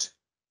proposed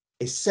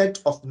a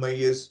set of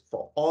measures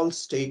for all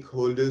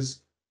stakeholders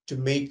to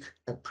make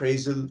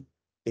appraisal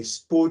a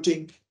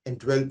sporting and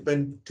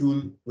development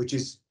tool, which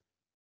is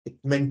it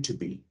meant to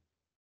be.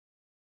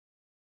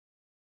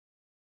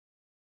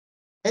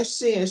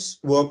 SAS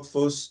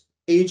workforce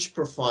age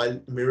profile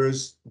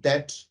mirrors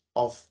that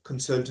of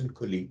consultant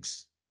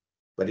colleagues,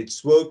 but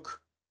its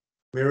work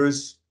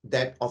mirrors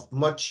that of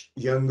much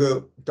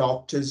younger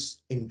doctors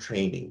in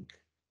training.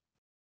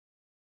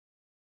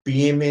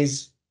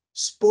 BMA's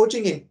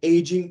Sporting and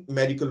Aging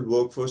Medical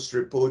Workforce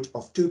Report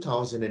of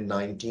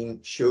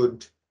 2019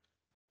 showed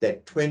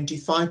that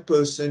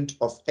 25%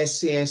 of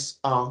SAS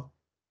are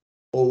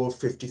over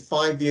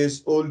 55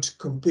 years old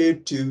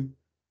compared to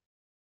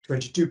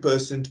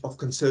 22% of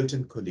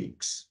consultant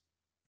colleagues.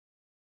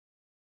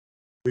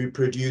 We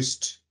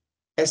produced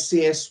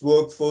SAS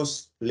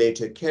workforce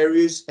later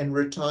careers and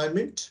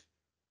retirement,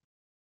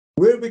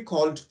 where we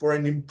called for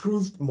an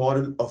improved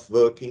model of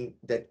working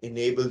that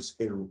enables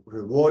a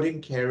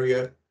rewarding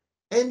career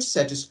and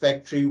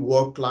satisfactory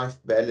work-life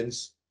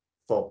balance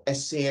for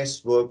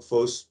SAS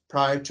workforce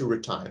prior to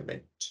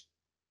retirement.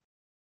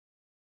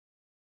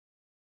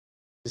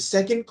 The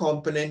second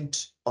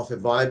component of a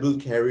viable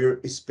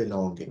career is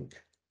belonging.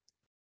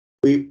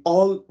 We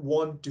all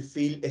want to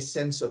feel a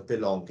sense of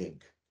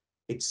belonging.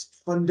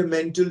 It's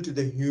fundamental to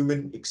the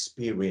human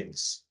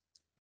experience.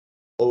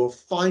 Our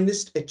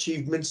finest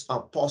achievements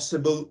are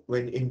possible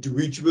when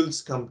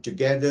individuals come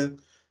together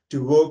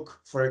to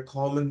work for a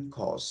common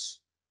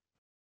cause.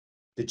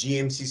 The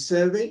GMC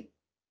survey,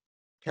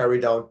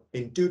 carried out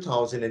in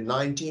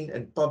 2019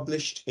 and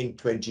published in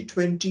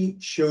 2020,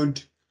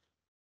 showed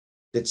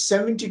that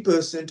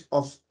 70%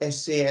 of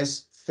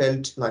SAS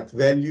felt like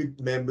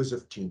valued members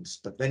of teams,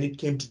 but when it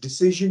came to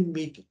decision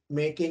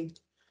making,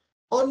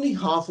 only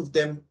half of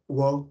them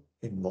were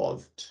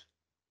involved.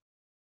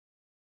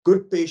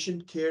 Good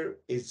patient care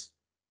is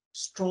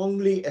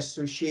strongly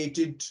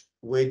associated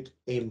with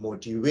a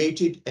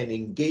motivated and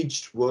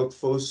engaged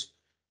workforce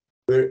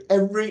where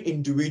every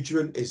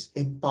individual is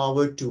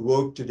empowered to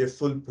work to their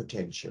full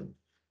potential.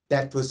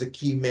 That was a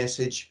key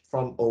message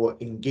from our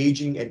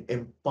Engaging and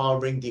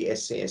Empowering the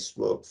SAS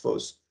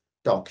Workforce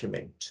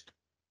document.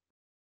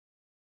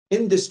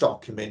 In this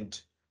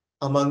document,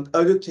 among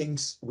other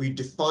things, we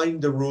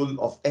defined the role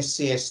of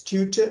SAS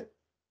tutor,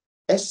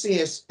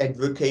 SAS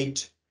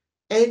advocate,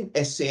 and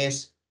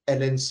SAS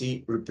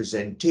LNC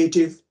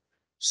representative,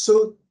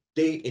 so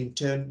they in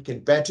turn can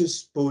better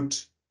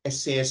support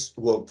SAS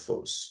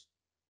workforce.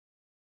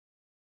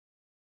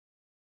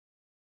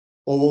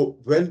 Our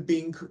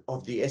well-being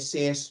of the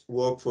SAS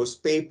workforce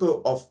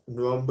paper of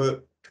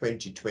November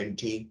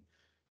 2020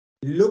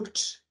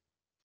 looked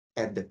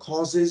at the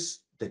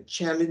causes, the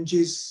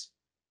challenges,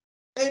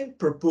 and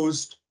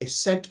proposed a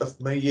set of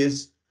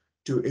measures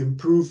to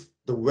improve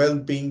the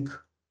well-being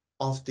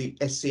of the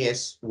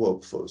SAS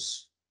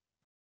workforce.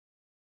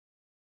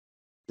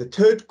 The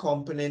third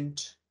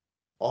component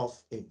of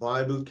a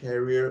viable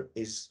career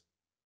is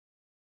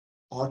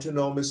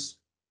autonomous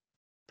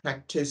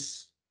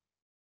practice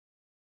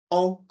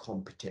or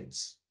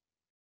competence.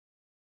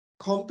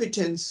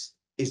 Competence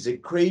is a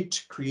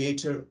great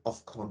creator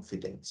of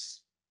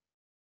confidence.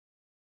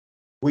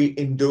 We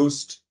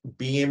endorsed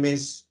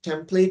BMA's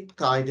template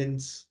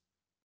guidance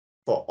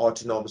for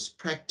autonomous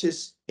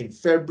practice in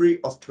February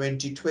of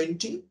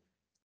 2020.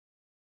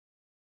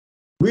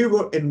 We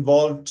were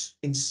involved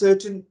in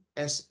certain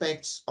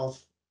aspects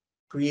of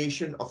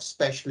creation of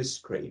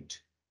specialist grade.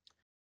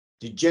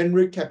 The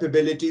generic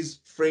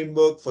capabilities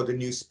framework for the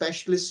new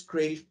specialist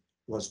grade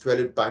was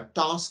developed by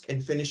Task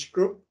and Finish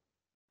Group,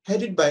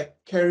 headed by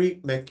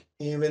Kerry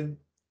McEwen.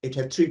 It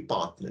had three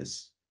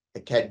partners: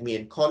 academy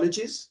and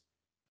colleges,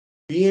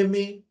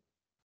 BMA,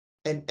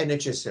 and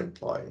NHS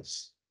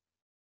employers.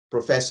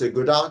 Professor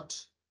Goddard,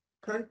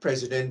 current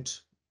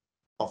president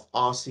of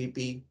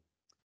RCP,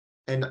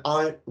 and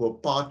I were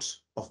part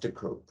of the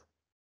group.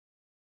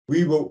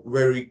 We were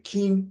very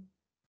keen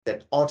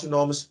that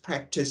autonomous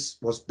practice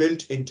was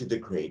built into the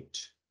grade.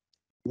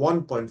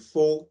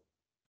 1.4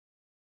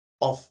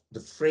 of the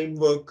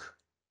framework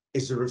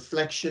is a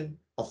reflection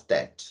of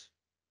that.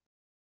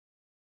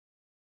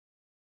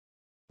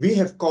 We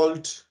have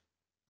called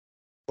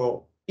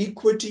for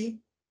equity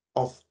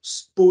of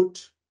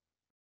sport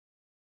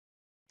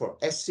for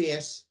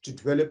SAS to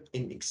develop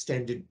in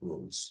extended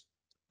roles.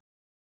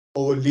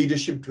 Our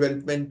leadership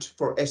development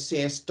for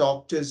SAS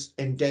doctors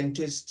and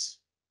dentists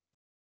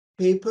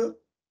paper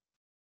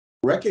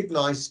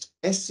recognized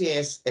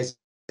SAS as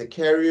a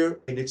career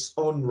in its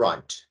own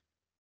right.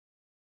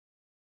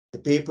 The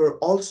paper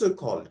also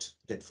called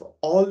that for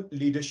all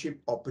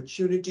leadership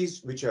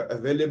opportunities which are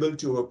available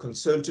to our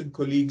consultant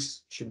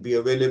colleagues should be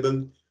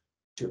available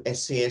to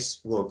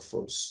SAS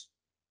workforce.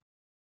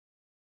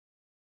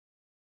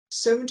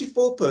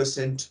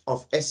 74%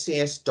 of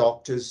SAS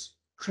doctors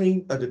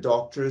train other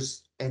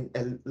doctors and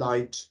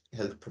allied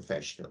health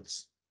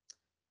professionals,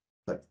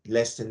 but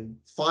less than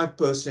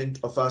 5%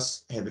 of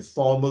us have a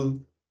formal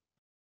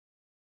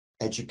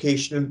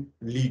educational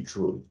lead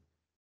role.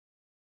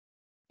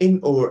 In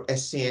our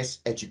SAS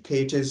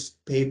Educators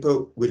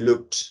paper, we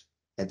looked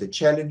at the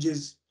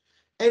challenges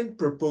and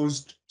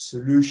proposed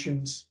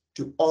solutions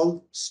to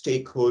all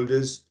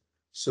stakeholders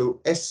so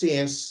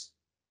SAS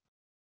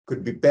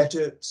could be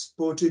better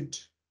supported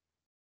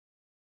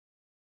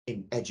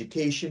in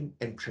education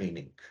and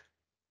training.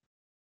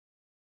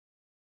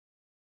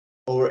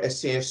 Our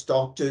SAS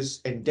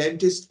Doctors and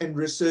Dentists and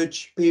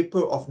Research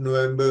paper of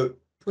November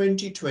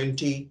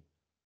 2020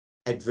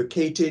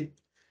 advocated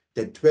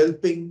that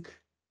developing,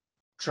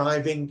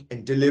 driving,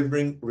 and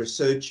delivering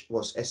research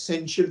was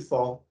essential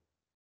for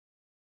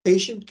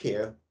patient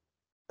care,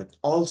 but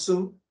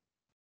also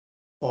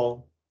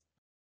for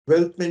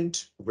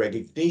development,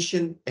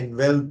 recognition, and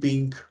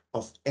well-being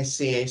of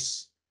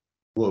SAS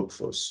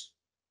workforce.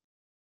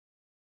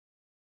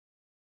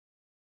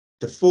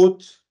 The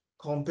fourth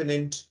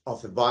component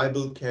of a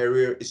viable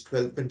career is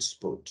development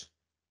support.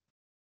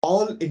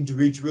 All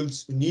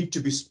individuals need to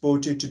be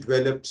supported to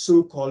develop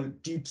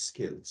so-called deep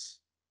skills,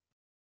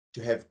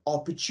 to have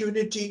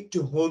opportunity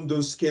to hone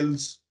those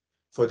skills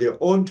for their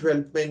own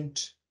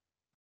development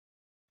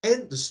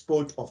and the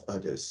support of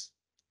others.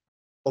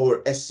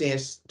 Our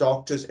SAS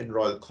Doctors and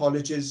Royal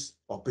Colleges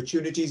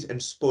Opportunities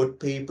and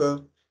Support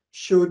paper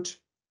showed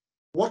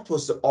what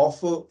was the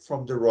offer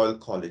from the Royal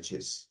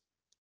Colleges,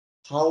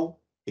 how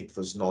it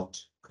was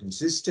not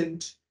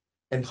consistent,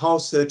 and how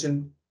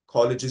certain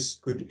colleges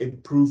could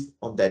improve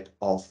on that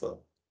offer.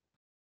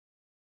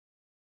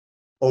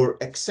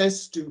 Our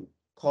access to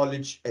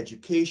college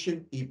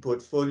education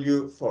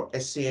e-portfolio for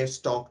SAS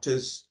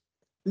doctors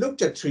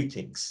looked at three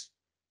things: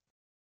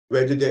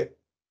 whether the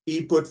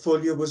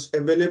e-portfolio was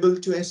available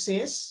to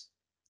SAS,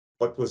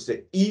 what was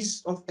the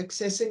ease of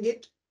accessing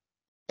it,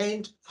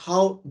 and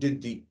how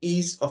did the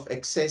ease of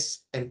access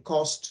and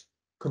cost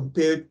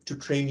compared to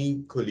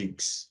trainee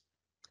colleagues.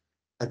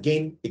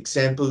 Again,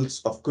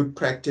 examples of good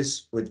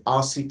practice with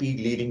RCP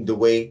leading the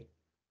way,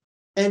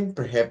 and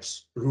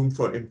perhaps room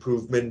for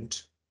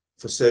improvement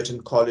for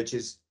certain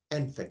colleges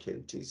and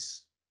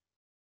faculties.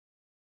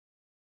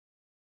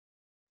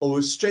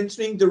 Our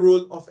Strengthening the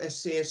Role of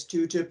SAS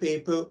Tutor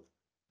paper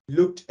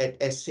looked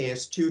at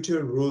SAS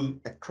tutor role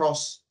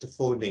across the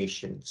 4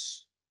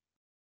 nations.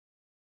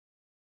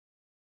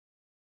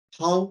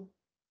 How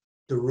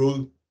the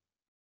role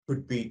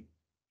could be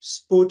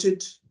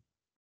supported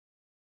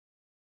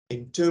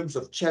in terms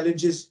of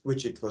challenges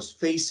which it was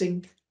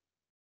facing,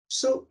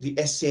 so the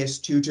SAS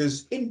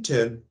tutors in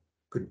turn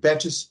could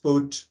better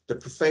support the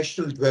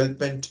professional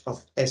development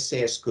of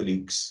SAS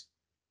colleagues.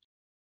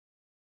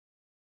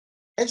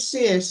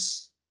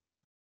 SAS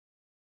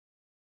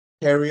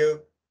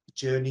career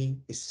journey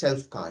is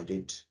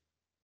self-guided.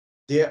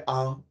 There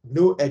are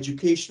no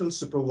educational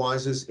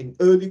supervisors in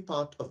early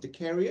part of the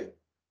career,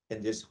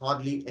 and there's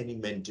hardly any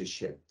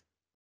mentorship.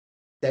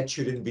 That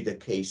shouldn't be the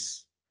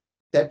case.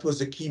 That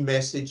was a key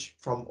message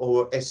from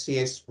our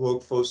SAS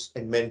workforce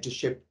and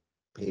mentorship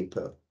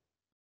paper.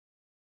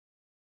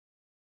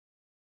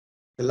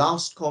 The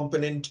last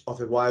component of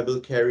a viable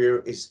career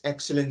is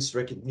excellence,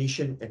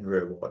 recognition, and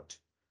reward.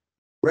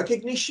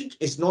 Recognition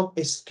is not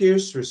a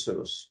scarce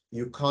resource.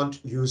 You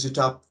can't use it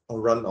up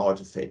or run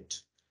out of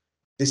it.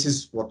 This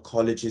is what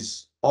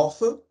colleges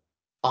offer,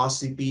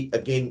 RCP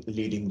again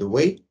leading the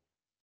way,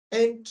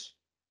 and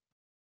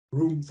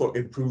room for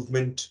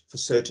improvement for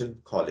certain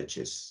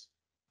colleges.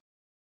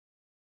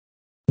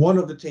 One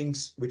of the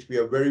things which we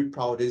are very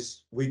proud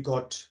is we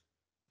got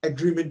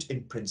agreement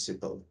in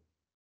principle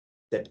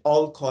that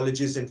all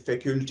colleges and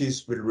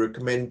faculties will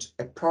recommend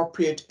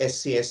appropriate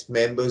SAS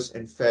members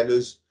and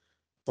fellows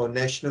for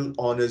national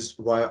honors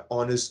via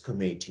honors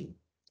committee.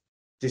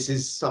 This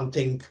is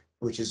something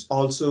which is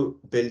also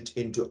built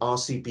into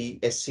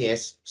RCP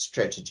SAS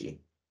strategy.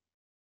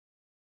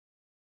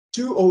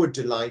 To our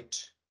delight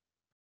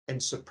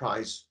and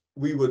surprise,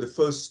 we were the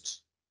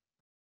first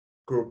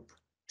group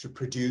to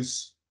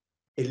produce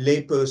a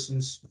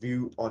layperson's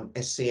view on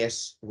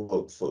SAS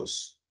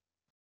workforce.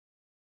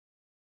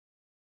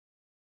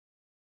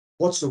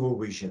 What's our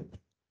vision?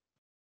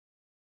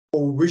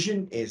 Our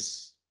vision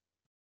is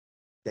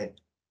that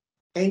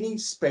any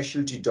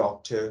specialty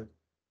doctor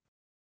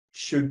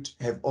should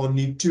have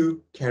only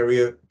 2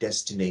 career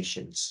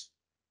destinations.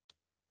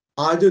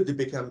 Either they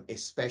become a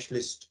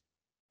specialist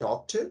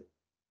doctor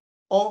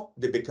or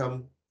they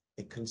become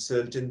a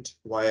consultant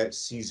via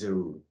CSER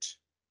route.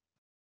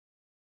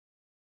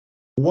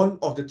 One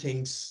of the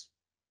things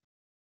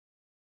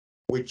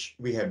which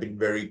we have been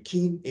very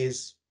keen,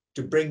 is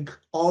to bring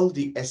all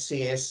the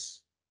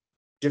SAS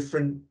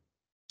different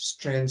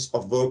strands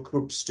of work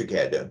groups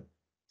together.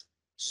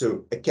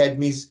 So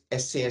Academy's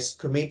SAS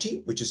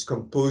committee, which is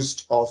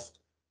composed of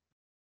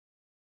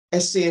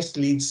SAS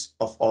leads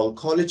of all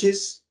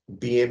colleges,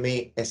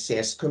 BMA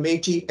SAS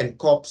committee, and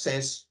Corp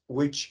SAS,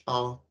 which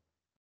are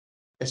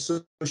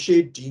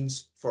associate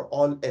deans for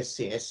all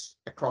SAS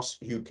across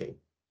UK.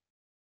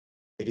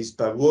 It is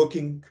by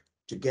working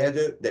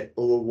together that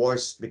our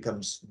voice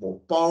becomes more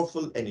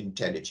powerful and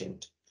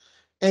intelligent.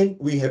 And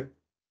we have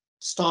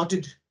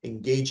started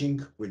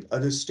engaging with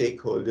other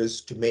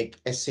stakeholders to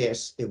make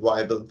SAS a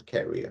viable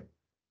career.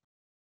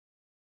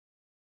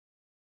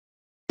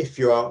 If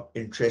you are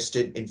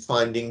interested in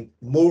finding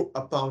more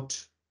about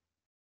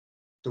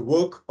the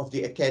work of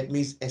the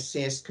Academy's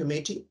SAS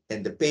committee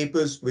and the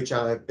papers which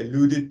I have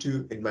alluded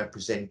to in my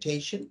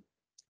presentation,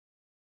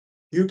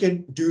 you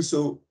can do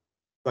so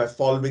by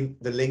following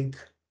the link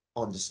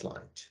on the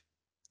slide.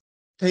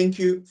 Thank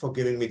you for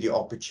giving me the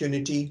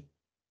opportunity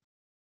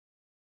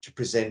to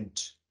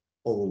present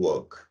our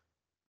work.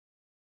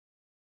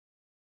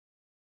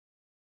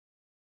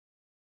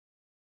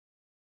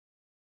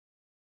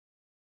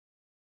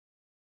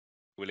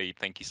 Waleed,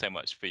 thank you so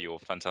much for your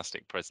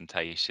fantastic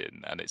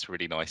presentation, and it's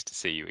really nice to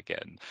see you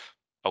again.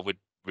 I would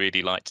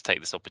really like to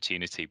take this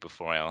opportunity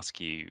before I ask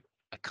you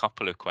a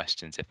couple of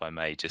questions, if I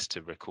may, just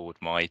to record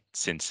my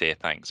sincere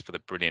thanks for the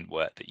brilliant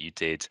work that you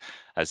did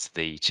as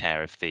the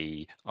chair of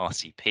the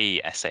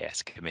RCP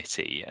SAS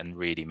committee, and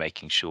really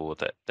making sure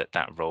that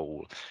that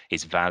role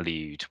is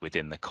valued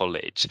within the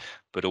college,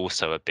 but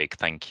also a big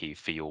thank you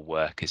for your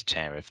work as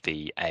chair of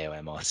the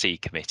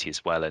AOMRC committee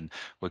as well. And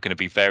we're going to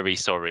be very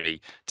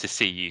sorry to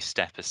see you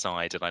step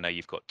aside, and I know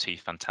you've got two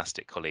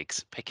fantastic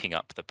colleagues picking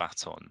up the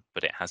baton,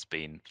 but it has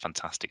been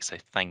fantastic, so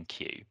thank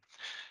you.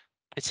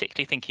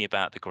 Particularly thinking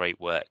about the great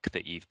work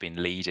that you've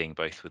been leading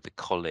both with the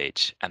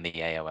college and the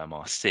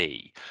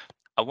AOMRC,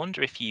 I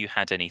wonder if you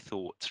had any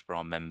thoughts for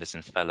our members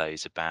and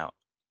fellows about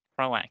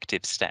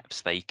proactive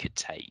steps they could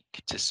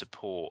take to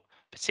support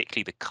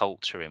particularly the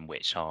culture in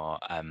which our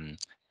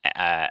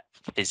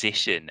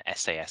physician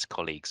SAS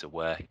colleagues are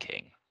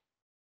working.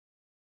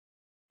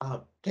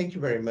 Thank you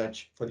very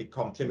much for the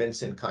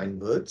compliments and kind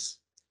words.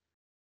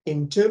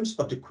 In terms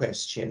of the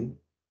question,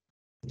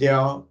 there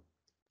are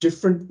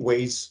different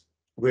ways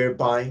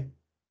whereby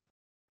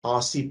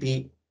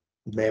RCP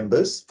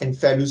members and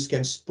fellows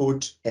can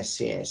support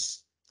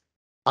SAS.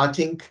 I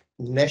think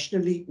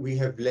nationally we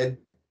have led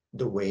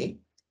the way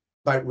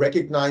by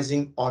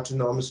recognizing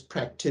autonomous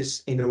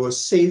practice in our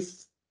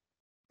safe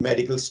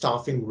medical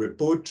staffing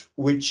report,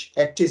 which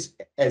acts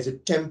as a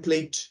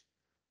template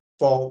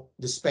for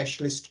the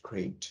specialist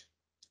grade.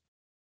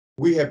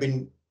 We have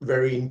been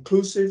very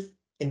inclusive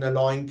in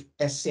allowing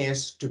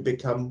SAS to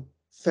become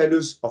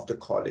fellows of the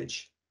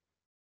college.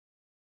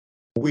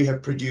 We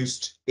have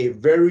produced a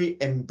very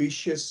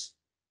ambitious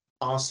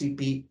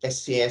RCP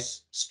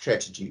SAS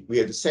strategy.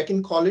 We are the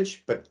second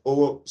college, but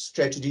our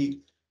strategy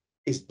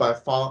is by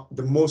far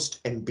the most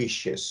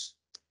ambitious.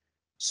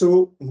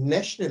 So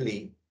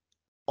nationally,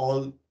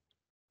 all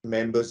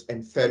members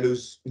and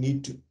fellows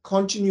need to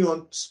continue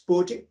on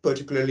supporting,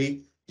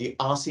 particularly the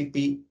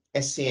RCP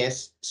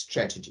SAS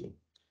strategy.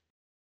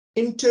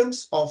 In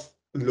terms of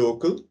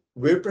local,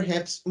 where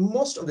perhaps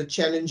most of the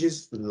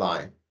challenges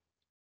lie,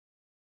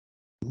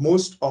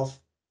 most of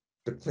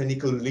the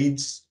clinical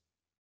leads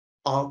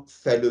are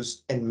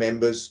fellows and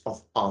members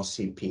of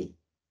RCP.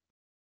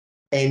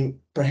 And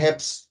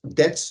perhaps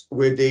that's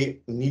where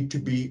they need to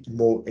be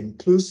more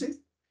inclusive,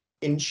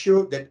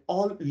 ensure that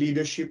all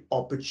leadership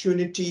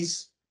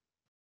opportunities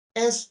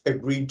as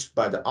agreed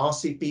by the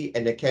RCP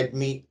and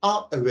Academy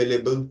are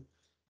available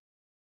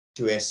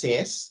to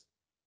SAS.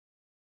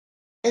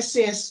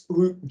 SAS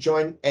who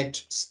join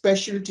at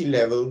specialty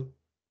level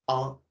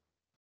are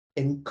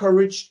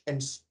encouraged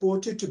and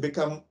supported to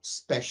become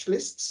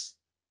specialists.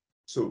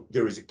 So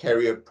there is a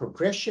career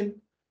progression.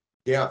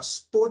 They are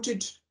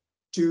supported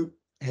to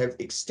have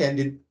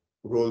extended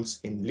roles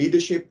in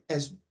leadership,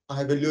 as I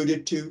have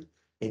alluded to,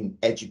 in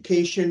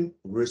education,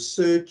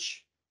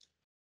 research,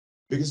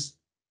 because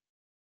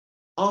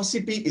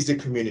RCP is a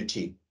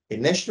community, a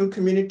national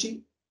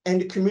community,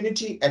 and a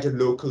community at a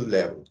local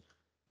level.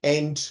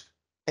 And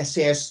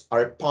SAS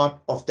are a part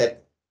of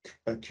that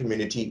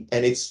community,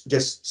 and it's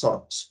just sort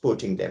of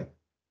supporting them.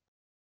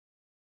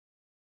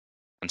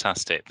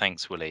 Fantastic.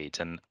 Thanks, Waleed.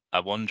 And I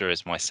wonder,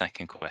 as my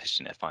second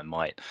question, if I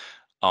might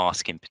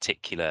ask in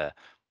particular,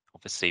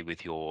 obviously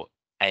with your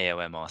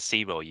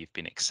AOMRC role, you've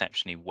been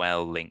exceptionally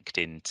well linked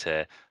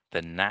into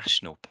the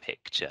national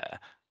picture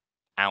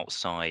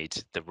outside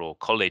the Royal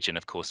College and,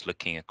 of course,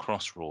 looking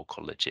across Royal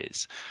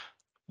Colleges.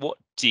 What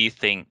do you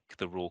think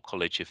the Royal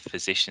College of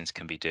Physicians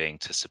can be doing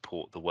to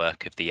support the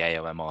work of the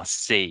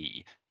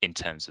AOMRC in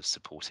terms of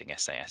supporting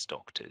SAS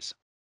doctors?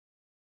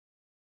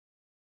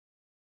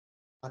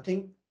 I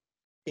think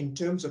in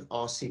terms of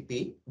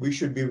RCP, we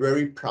should be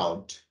very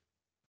proud.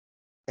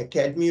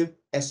 Academy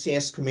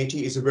SAS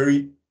committee is a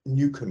very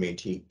new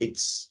committee.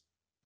 It's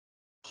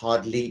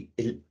hardly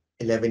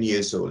 11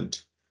 years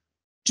old.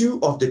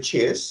 2 of the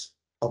chairs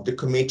of the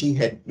committee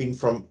had been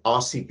from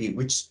RCP,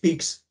 which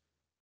speaks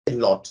a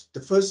lot.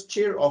 The first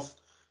chair of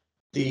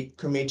the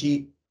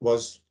committee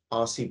was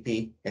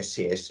RCP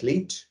SAS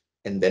lead,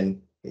 and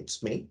then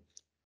it's me.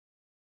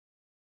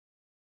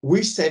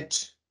 We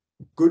set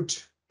good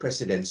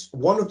precedents.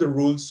 One of the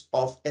rules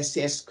of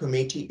SAS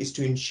committee is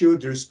to ensure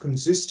there is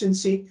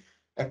consistency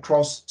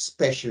across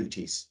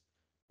specialties.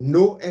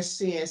 No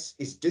SAS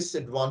is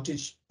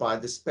disadvantaged by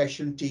the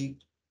specialty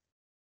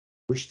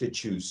which they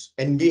choose.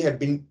 And we have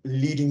been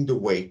leading the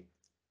way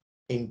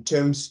in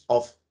terms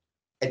of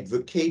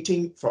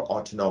advocating for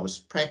autonomous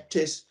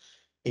practice,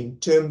 in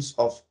terms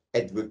of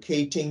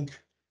advocating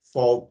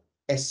for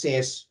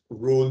SAS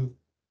role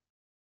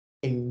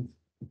in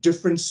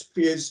different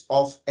spheres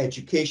of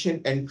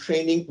education and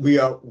training. We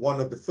are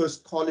one of the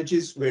first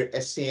colleges where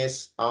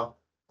SAS are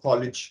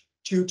college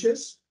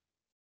tutors.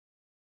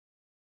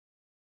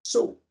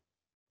 So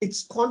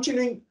it's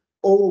continuing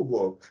our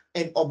work.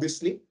 And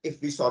obviously,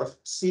 if we sort of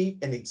see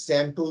an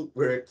example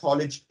where a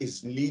college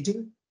is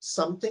leading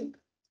something,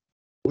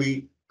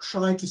 we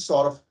try to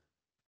sort of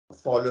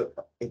follow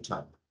it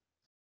up.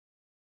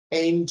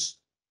 And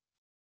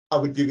I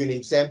would give you an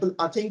example.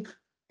 I think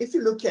if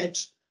you look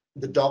at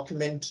the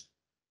document,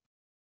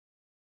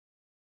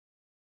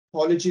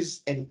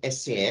 colleges and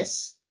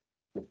SAS,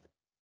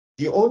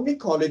 the only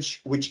college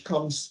which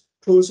comes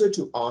closer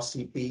to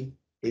RCP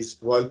is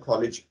Royal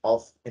College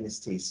of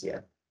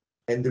Anesthesia.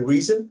 And the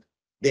reason,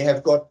 they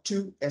have got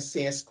 2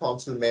 SAS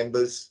council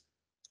members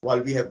while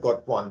we have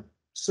got 1.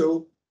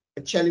 So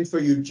a challenge for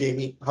you,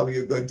 Jamie, how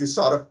you're going to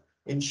sort of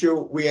ensure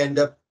we end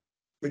up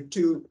with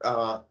 2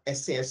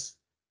 SAS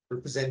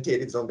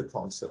representatives on the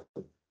council.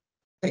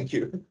 Thank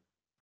you.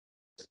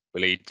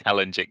 Waleed,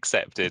 challenge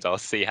accepted. I'll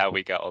see how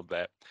we get on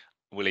there.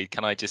 Waleed,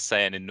 can I just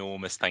say an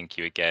enormous thank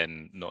you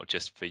again, not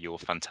just for your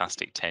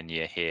fantastic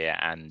tenure here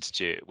and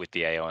with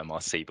the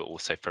AIMRC, but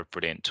also for a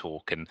brilliant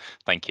talk. And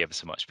thank you ever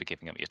so much for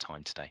giving up your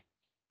time today.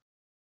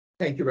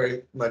 Thank you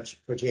very much,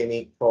 for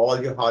Jamie, for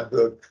all your hard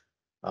work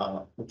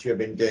which you have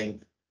been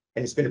doing.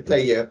 And it's been a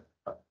pleasure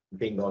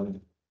being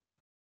on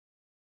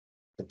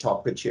the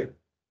talk with you.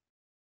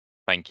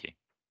 Thank you.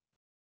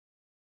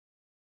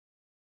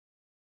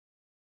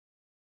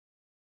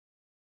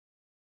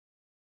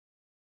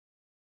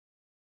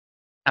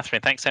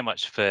 Catherine, thanks so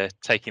much for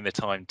taking the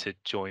time to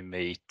join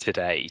me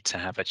today to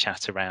have a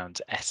chat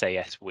around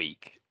SAS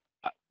Week.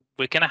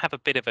 We're going to have a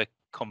bit of a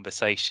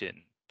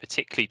conversation,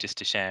 particularly just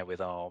to share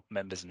with our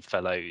members and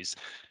fellows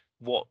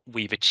what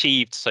we've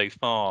achieved so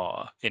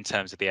far in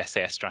terms of the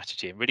SAS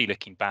strategy, and really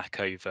looking back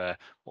over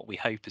what we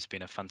hope has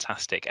been a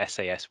fantastic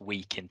SAS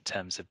week in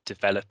terms of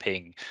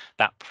developing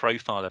that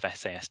profile of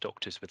SAS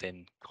doctors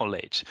within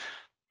college.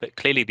 But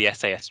clearly the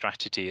SAS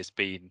strategy has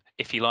been,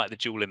 if you like, the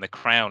jewel in the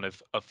crown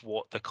of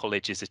what the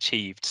college has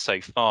achieved so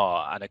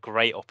far, and a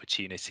great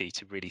opportunity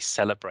to really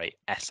celebrate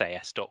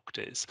SAS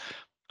doctors.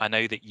 I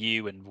know that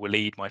you and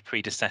Waleed, my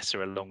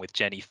predecessor, along with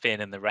Jenny Finn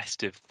and the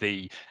rest of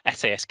the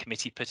SAS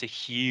committee, put a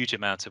huge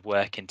amount of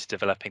work into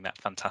developing that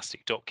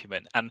fantastic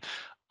document. And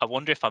I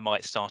wonder if I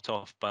might start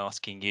off by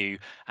asking you,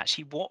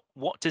 actually,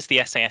 what does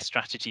the SAS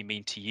strategy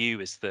mean to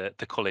you as the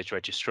college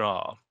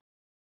registrar?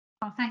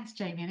 Oh, thanks,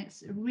 Jamie. And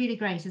it's really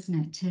great, isn't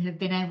it, to have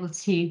been able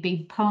to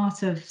be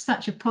part of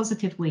such a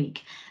positive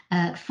week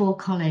for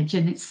college.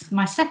 And it's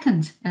my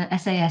second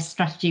SAS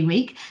strategy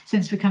week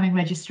since becoming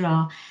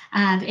registrar,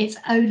 and it's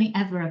only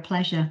ever a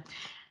pleasure.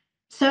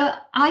 So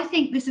I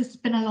think this has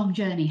been a long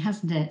journey,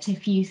 hasn't it?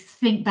 If you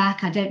think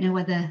back, I don't know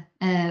whether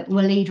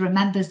Waleed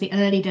remembers the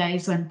early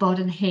days when Bod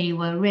and he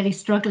were really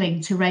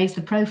struggling to raise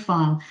the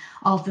profile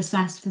of the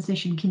SAS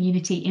physician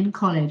community in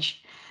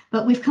college.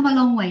 But we've come a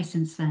long way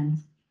since then.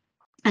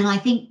 And I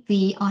think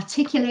the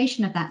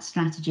articulation of that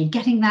strategy,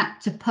 getting that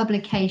to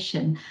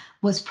publication,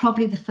 was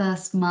probably the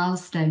first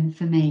milestone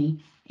for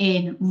me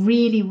in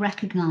really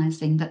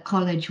recognising that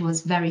college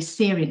was very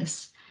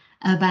serious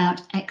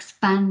about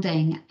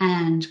expanding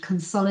and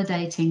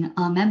consolidating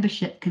our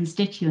membership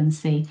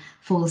constituency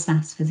for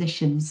SAS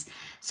physicians.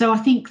 So I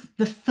think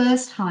the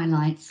first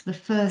highlights, the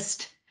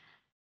first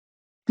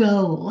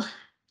goal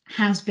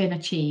has been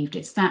achieved.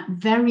 It's that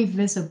very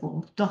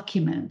visible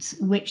document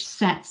which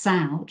sets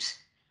out,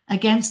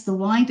 against the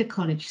wider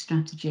college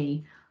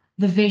strategy,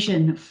 the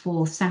vision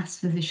for SAS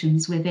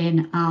physicians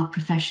within our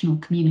professional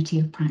community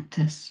of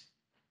practice.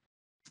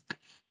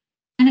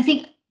 And I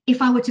think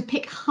if I were to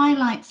pick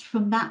highlights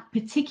from that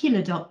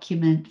particular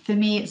document, for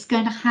me, it's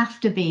going to have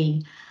to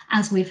be,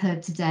 as we've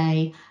heard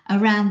today,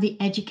 around the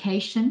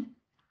education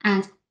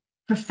and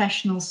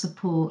professional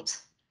support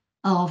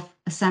of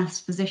SAS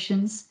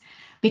physicians,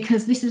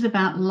 because this is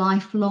about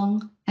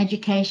lifelong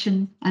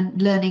education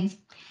and learning.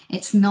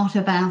 It's not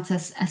about a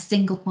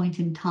single point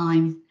in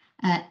time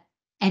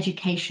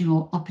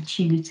educational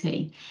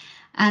opportunity.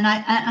 And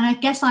I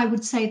guess I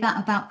would say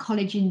that about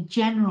college in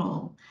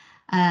general.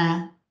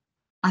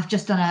 I've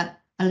just done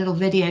a little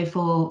video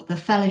for the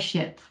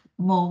fellowship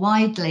more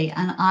widely,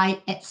 and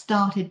it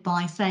started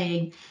by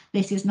saying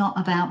this is not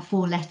about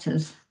 4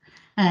 letters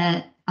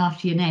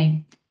after your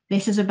name.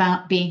 This is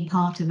about being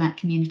part of that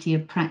community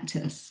of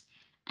practice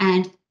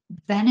and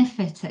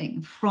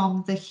benefiting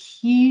from the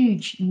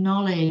huge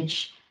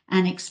knowledge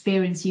and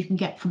experience you can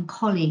get from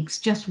colleagues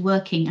just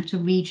working at a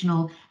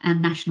regional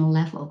and national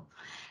level.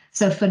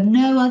 So for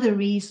no other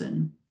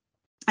reason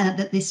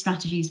that this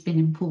strategy has been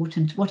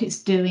important, what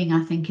it's doing,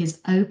 I think,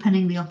 is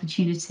opening the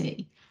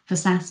opportunity for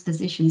SAS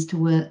physicians to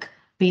work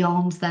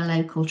beyond their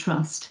local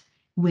trust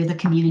with a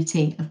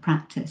community of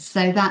practice.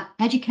 So that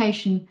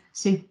education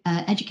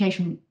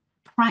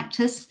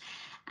practice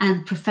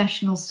and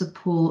professional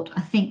support,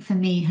 I think for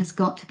me, has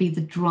got to be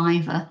the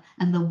driver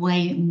and the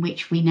way in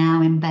which we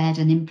now embed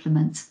and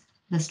implement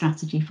the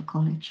strategy for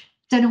college.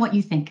 Don't know what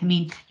you think. I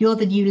mean, you're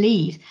the new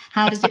lead.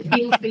 How does it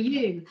feel for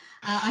you?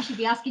 I should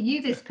be asking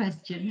you this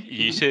question.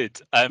 You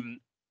should.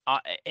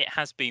 It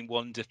has been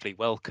wonderfully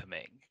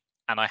welcoming,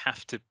 and I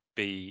have to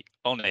be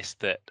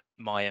honest that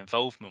my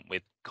involvement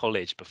with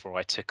college before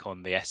I took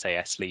on the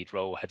SAS lead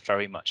role had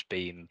very much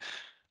been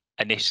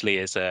initially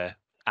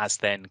as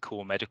then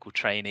core medical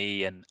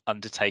trainee and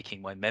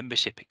undertaking my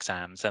membership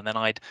exams, and then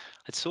I'd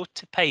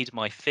sort of paid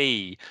my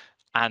fee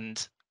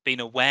and been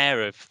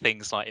aware of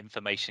things like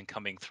information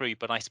coming through,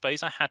 but I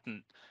suppose I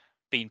hadn't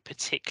been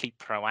particularly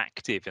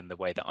proactive in the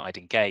way that I'd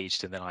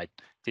engaged. And then I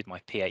did my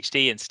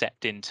PhD and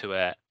stepped into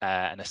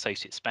an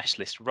associate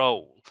specialist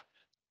role.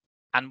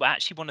 And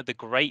actually, one of the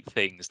great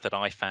things that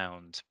I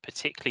found,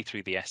 particularly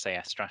through the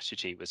SAS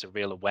strategy, was a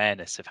real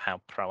awareness of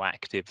how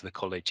proactive the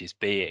college is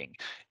being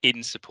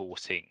in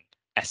supporting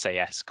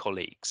SAS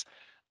colleagues.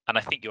 And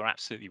I think you're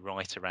absolutely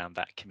right around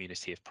that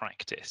community of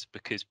practice,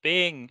 because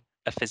being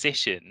a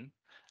physician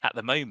at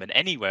the moment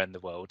anywhere in the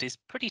world is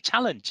pretty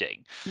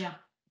challenging. Yeah.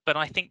 But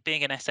I think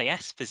being an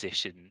SAS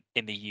physician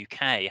in the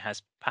UK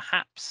has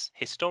perhaps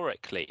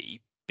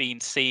historically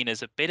been seen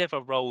as a bit of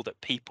a role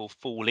that people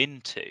fall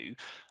into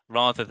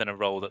rather than a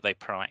role that they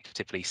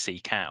proactively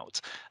seek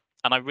out.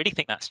 And I really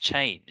think that's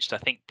changed. I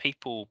think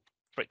people,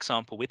 for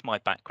example, with my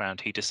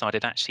background, who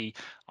decided actually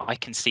I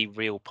can see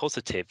real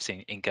positives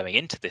in going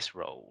into this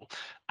role,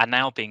 are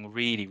now being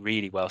really,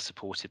 really well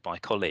supported by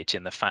college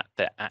in the fact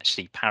that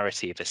actually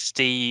parity of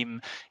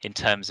esteem in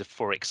terms of,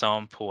 for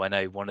example, I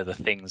know one of the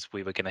things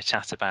we were going to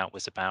chat about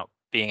was about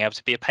being able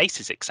to be a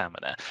PACES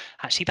examiner.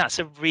 Actually, that's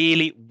a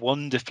really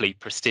wonderfully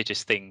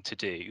prestigious thing to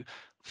do.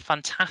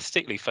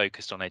 Fantastically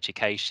focused on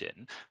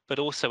education, but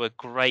also a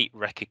great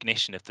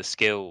recognition of the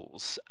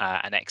skills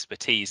and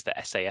expertise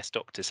that SAS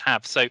doctors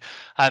have. So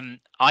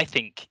I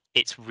think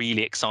it's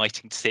really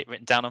exciting to see it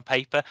written down on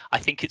paper. I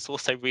think it's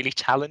also really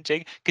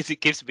challenging because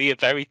it gives me a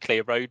very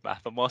clear roadmap.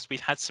 And whilst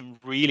we've had some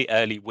really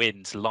early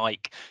wins,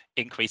 like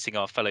increasing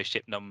our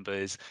fellowship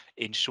numbers,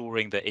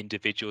 ensuring that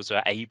individuals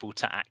are able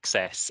to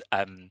access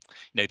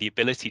the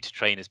ability to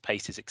train as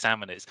PACES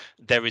examiners,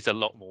 there is a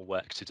lot more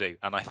work to do.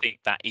 And I think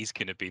that is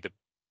going to be the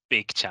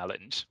big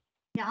challenge.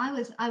 Yeah,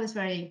 I was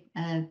very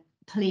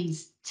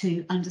pleased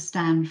to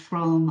understand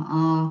from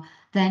our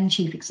then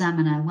chief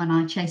examiner when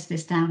I chased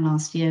this down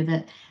last year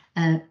that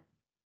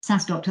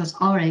SAS doctors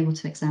are able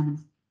to examine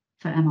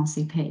for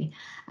MRCP,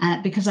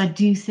 because I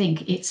do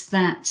think it's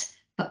that,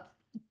 but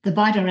the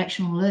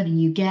bidirectional learning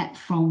you get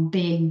from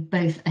being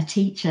both a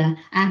teacher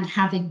and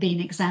having been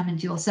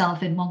examined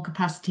yourself in one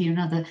capacity or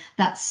another,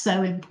 that's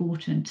so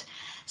important.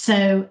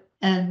 So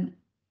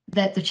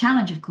that the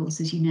challenge, of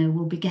course, as you know,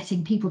 will be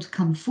getting people to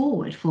come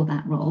forward for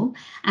that role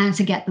and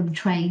to get them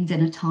trained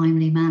in a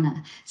timely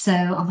manner. So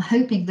I'm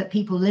hoping that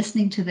people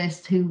listening to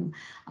this who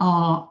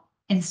are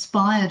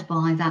inspired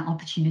by that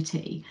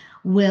opportunity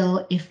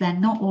will, if they're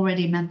not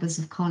already members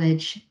of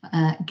college,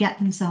 get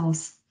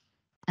themselves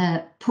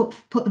put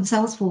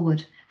themselves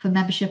forward for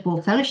membership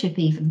or fellowship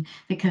even,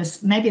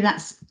 because maybe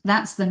that's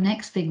the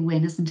next big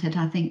win, isn't it?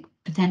 I think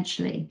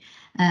potentially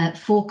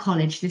for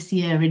college this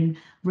year in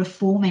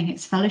reforming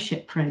its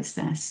fellowship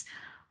process.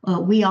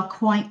 We are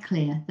quite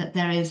clear that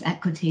there is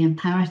equity and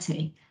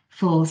parity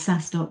for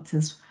SAS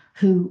doctors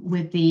who,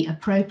 with the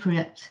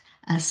appropriate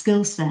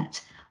skill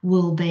set,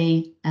 will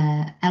be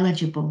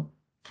eligible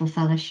for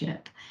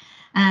fellowship.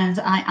 And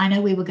I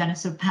know we were going to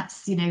sort of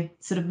perhaps,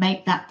 sort of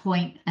make that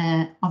point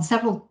on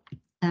several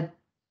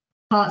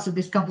parts of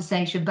this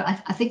conversation, but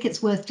I think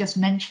it's worth just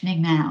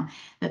mentioning now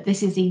that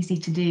this is easy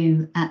to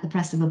do at the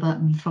press of a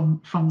button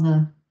from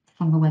the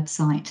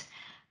website,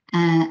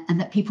 and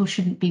that people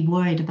shouldn't be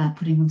worried about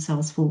putting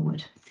themselves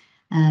forward.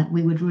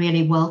 We would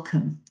really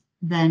welcome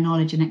their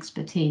knowledge and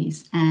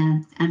expertise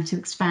and to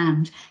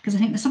expand, because I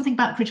think there's something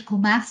about critical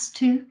mass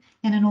too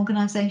in an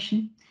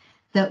organisation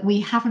that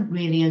we haven't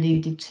really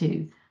alluded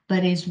to,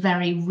 but is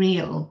very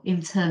real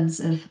in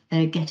terms of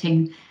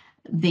getting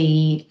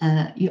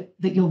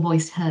your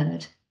voice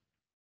heard.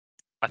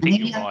 I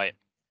think you're right.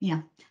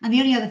 Yeah, and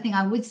the only other thing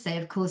I would say,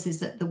 of course, is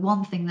that the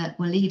one thing that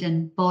Waleed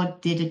and Bod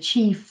did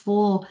achieve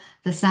for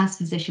the SAS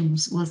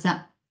physicians was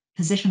that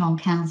position on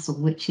council,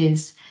 which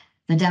is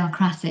the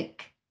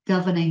democratic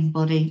governing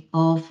body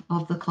of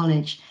the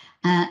college,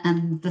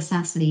 and the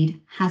SAS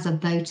lead has a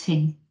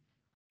voting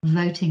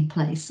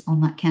place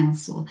on that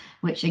council,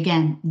 which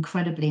again,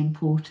 incredibly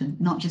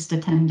important, not just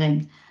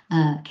attending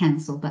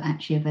council, but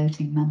actually a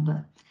voting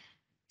member.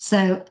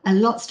 So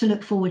lots to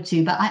look forward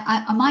to, but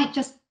I might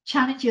just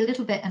challenge you a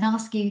little bit and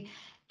ask you,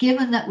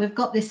 given that we've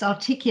got this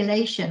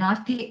articulation,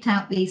 I've picked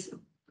out these,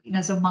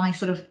 so my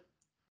sort of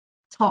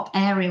top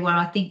area where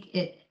I think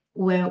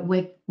where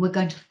we're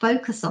going to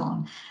focus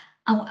on.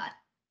 I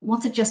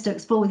wanted just to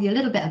explore with you a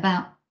little bit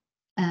about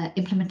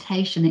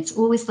implementation. It's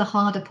always the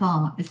harder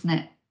part, isn't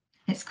it?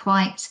 It's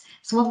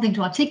one thing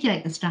to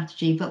articulate the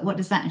strategy, but what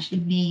does that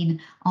actually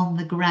mean on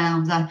the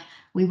ground?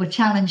 We were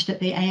challenged at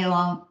the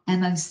AOR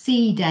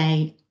MOC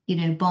day,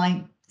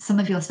 by some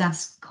of your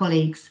SAS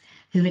colleagues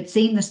who had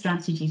seen the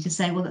strategy to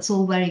say, well, it's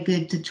all very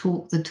good to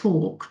talk the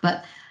talk,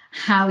 but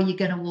how are you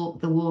going to walk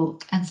the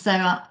walk? And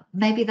so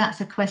maybe that's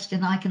a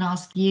question I can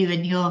ask you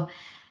in your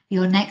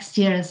next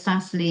year as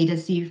SAS lead,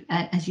 as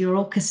you're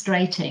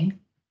orchestrating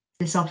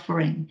this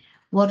offering.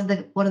 What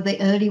are the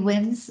early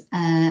wins,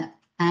 and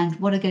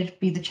what are going to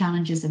be the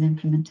challenges of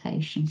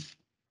implementation?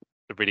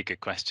 A really good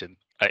question.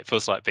 It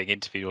feels like being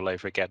interviewed all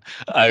over again.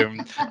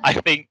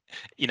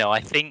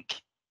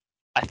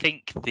 I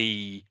think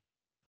the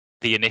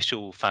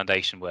initial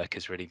foundation work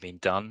has really been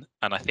done,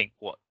 and I think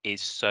what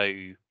is so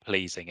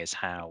pleasing is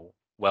how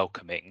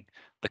welcoming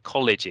the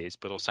college is,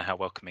 but also how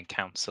welcoming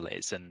council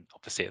is. And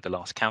obviously at the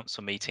last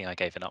council meeting, I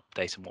gave an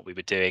update on what we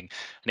were doing,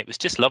 and it was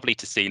just lovely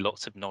to see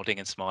lots of nodding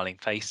and smiling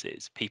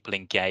faces, people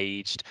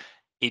engaged,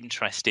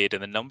 interested,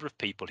 and a number of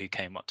people who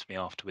came up to me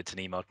afterwards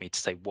and emailed me to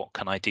say, what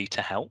can I do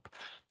to help?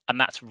 And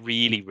that's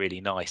really,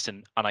 really nice.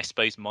 And I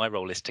suppose my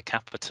role is to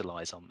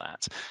capitalise on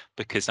that,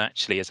 because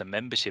actually as a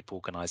membership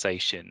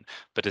organisation,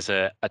 but as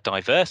a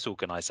diverse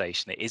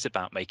organisation, it is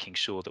about making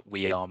sure that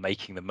we are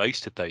making the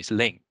most of those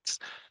links.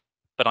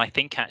 But I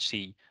think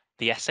actually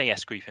the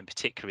SAS group in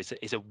particular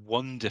is a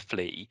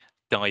wonderfully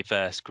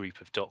diverse group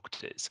of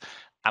doctors.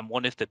 And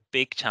one of the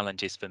big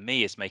challenges for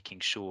me is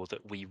making sure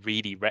that we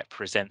really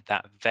represent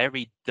that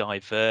very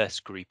diverse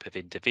group of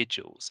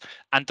individuals,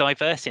 and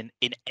diverse in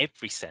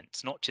every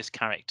sense, not just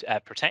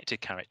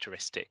protected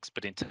characteristics,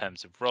 but in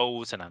terms of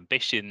roles and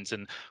ambitions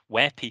and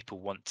where people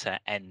want to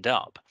end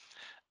up.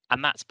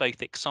 And that's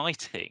both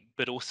exciting,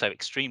 but also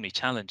extremely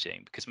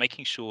challenging, because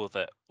making sure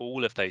that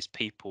all of those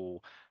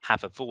people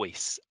have a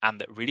voice, and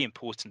that really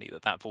importantly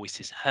that voice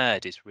is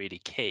heard, is really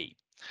key.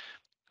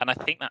 And I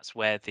think that's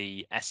where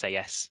the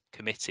SAS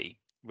committee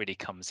really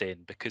comes in,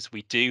 because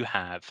we do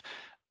have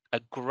a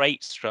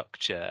great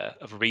structure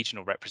of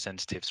regional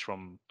representatives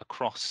from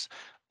across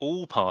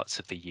all parts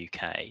of the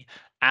UK,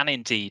 and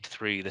indeed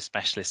through the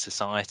specialist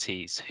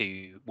societies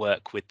who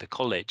work with the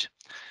college.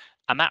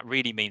 And that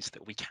really means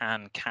that we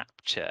can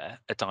capture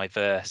a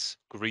diverse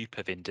group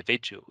of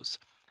individuals.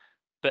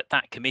 But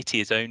that committee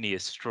is only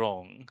as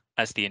strong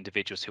as the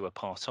individuals who are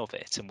part of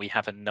it. And we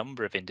have a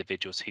number of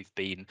individuals who've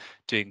been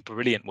doing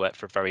brilliant work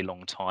for a very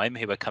long time,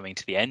 who are coming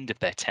to the end of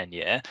their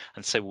tenure,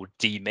 and so will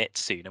demit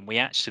soon. And we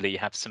actually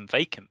have some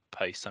vacant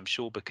posts, I'm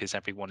sure, because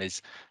everyone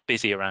is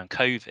busy around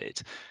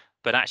COVID.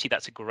 But actually,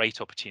 that's a great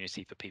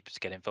opportunity for people to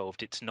get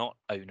involved. It's not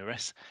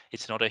onerous.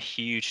 It's not a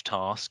huge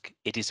task.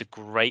 It is a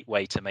great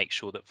way to make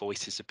sure that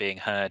voices are being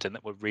heard, and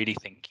that we're really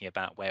thinking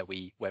about where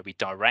we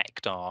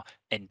direct our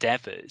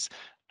endeavours.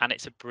 And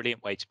it's a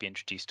brilliant way to be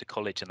introduced to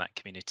college and that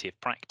community of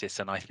practice.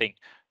 And I think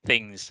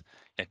things,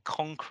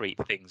 concrete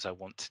things I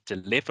want to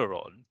deliver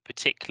on,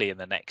 particularly in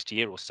the next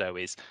year or so,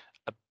 is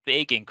a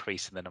big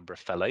increase in the number of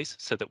fellows,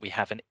 so that we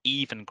have an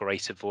even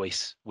greater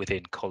voice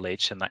within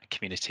college and that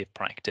community of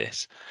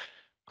practice.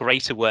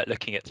 Greater work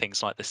looking at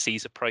things like the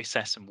CSA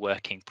process and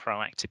working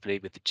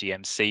proactively with the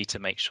GMC to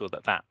make sure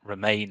that that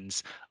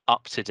remains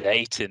up to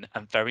date and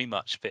very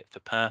much fit for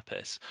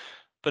purpose.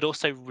 But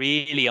also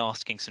really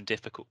asking some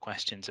difficult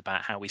questions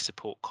about how we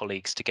support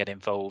colleagues to get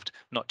involved,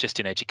 not just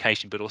in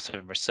education, but also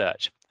in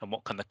research, and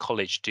what can the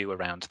college do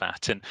around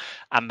that.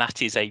 And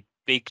that is a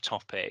big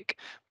topic,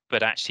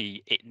 but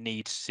actually it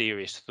needs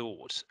serious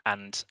thought.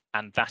 And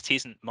that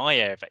isn't my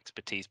area of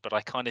expertise, but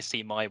I kind of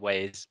see my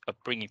ways of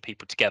bringing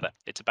people together.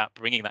 It's about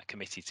bringing that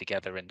committee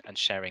together and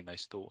sharing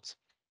those thoughts.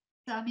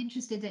 So I'm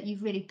interested that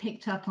you've really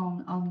picked up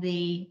on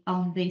the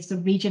sort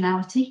of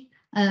regionality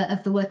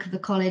of the work of the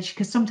college,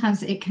 because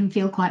sometimes it can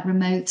feel quite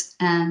remote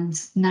and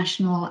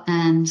national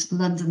and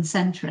London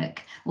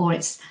centric, or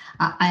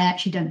I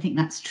actually don't think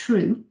that's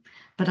true,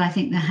 but I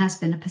think there has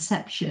been a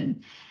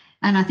perception.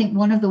 And I think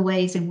one of the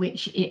ways in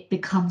which it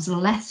becomes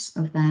less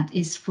of that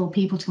is for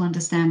people to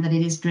understand that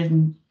it is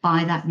driven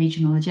by that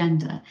regional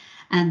agenda,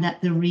 and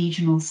that the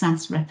regional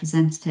SAS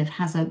representative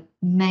has a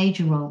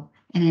major role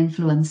in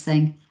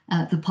influencing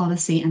the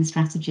policy and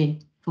strategy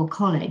for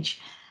college.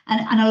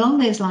 And along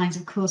those lines,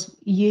 of course,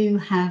 you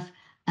have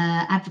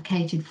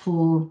advocated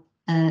for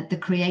the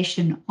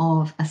creation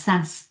of a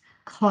SAS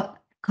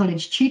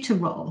college tutor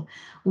role,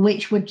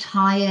 which would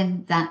tie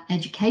in that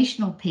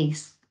educational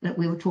piece that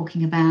we were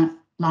talking about,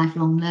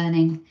 lifelong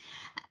learning.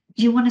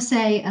 Do you want to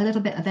say a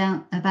little bit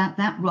about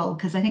that role?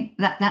 Because I think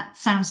that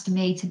sounds to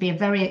me to be a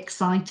very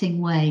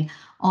exciting way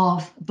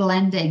of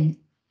blending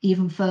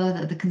even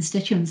further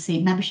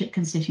the membership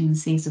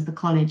constituencies of the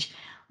college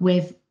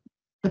with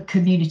the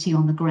community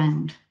on the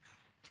ground.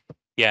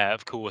 Yeah,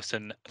 of course,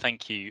 and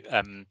thank you.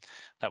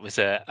 That was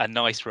a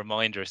nice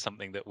reminder of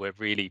something that we're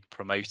really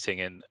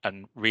promoting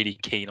and really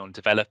keen on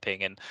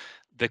developing. And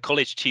the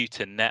College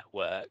Tutor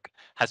Network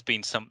has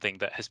been something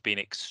that has been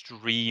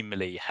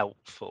extremely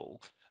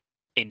helpful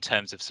in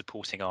terms of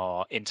supporting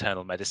our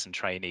internal medicine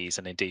trainees,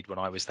 and indeed when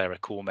I was there, a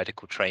core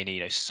medical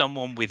trainee,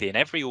 someone within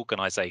every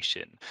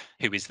organisation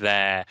who is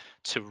there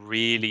to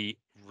really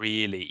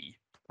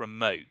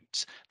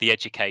promote the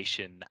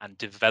education and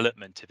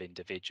development of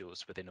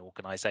individuals within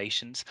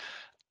organisations.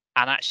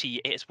 And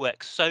actually it's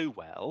worked so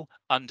well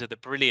under the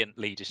brilliant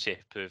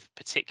leadership of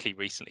particularly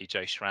recently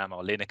Joe Schramm,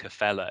 our Lineker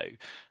Fellow,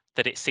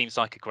 that it seems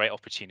like a great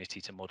opportunity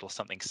to model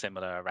something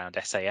similar around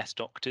SAS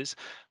doctors,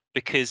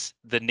 because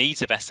the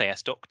needs of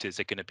SAS doctors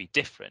are going to be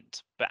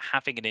different, but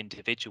having an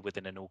individual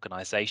within an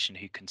organisation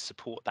who can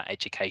support that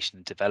education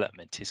and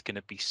development is going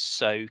to be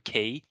so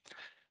key.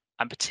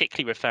 And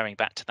particularly referring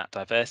back to that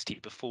diversity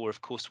before,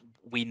 of course,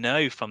 we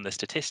know from the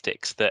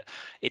statistics that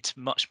it's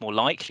much more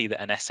likely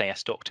that an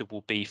SAS doctor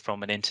will be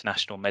from an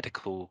international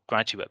medical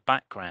graduate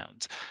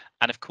background.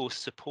 And of course,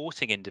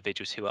 supporting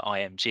individuals who are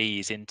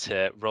IMGs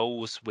into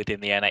roles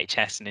within the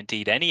NHS and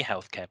indeed any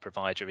healthcare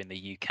provider in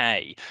the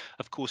UK,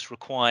 of course,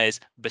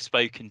 requires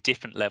bespoke and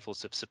different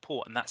levels of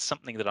support. And that's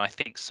something that I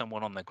think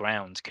someone on the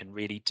ground can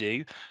really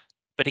do.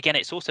 But again,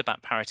 it's also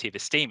about parity of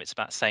esteem. It's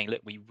about saying,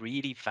 look, we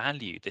really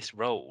value this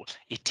role.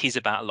 It is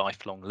about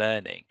lifelong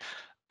learning.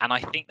 And I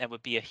think there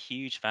would be a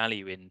huge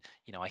value in,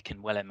 I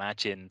can well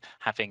imagine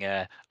having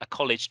a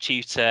college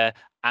tutor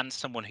and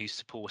someone who's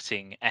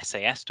supporting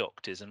SAS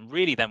doctors and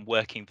really them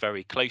working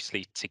very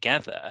closely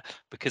together,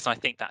 because I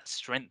think that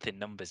strength in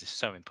numbers is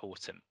so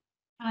important.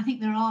 I think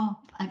there are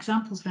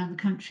examples around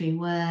the country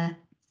where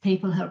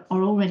people are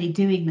already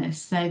doing this.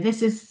 So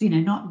this is,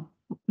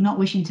 not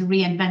wishing to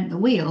reinvent the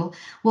wheel.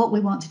 What we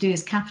want to do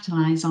is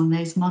capitalize on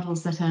those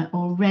models that are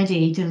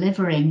already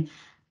delivering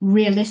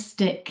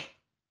realistic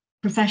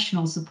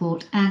professional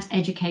support and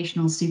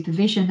educational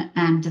supervision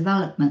and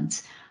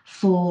development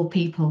for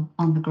people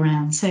on the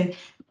ground. So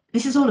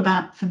this is all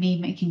about, for me,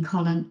 making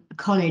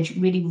college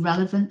really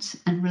relevant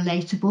and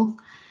relatable,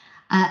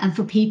 and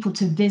for people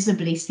to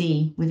visibly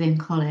see within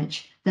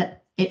college that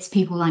it's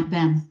people like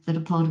them that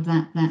are part of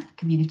that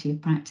community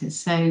of practice.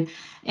 So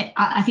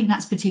I think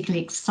that's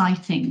particularly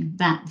exciting,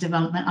 that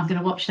development. I'm going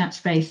to watch that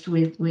space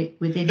with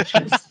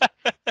interest.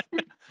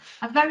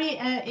 I'm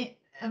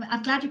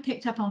glad you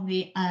picked up on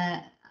the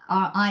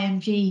our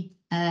IMG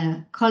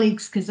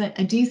colleagues, because I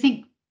do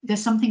think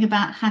there's something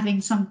about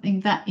having something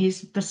that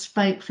is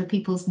bespoke for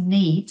people's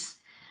needs,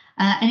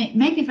 and it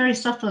may be very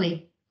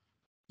subtly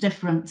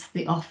different,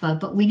 the offer,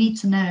 but we need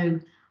to know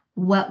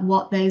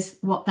what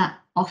that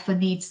offer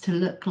needs to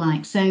look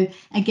like. So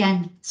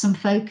again, some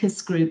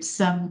focus groups,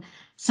 some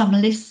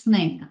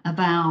listening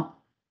about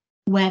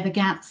where the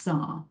gaps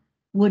are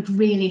would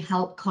really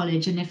help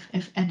college. And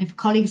if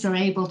colleagues are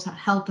able to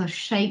help us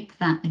shape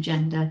that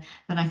agenda,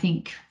 then I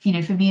think,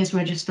 for me as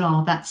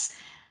registrar, that's,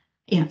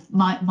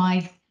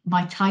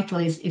 my title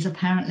is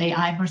apparently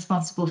I'm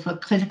responsible for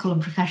clinical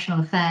and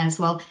professional affairs.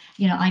 Well,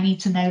 I need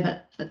to know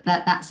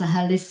that's a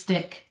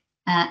holistic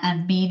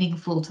and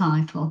meaningful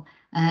title,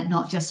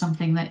 not just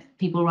something that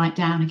people write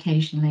down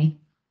occasionally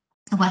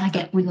when I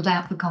get wheeled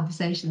out for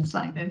conversations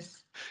like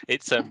this.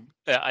 It's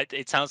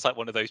it sounds like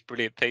one of those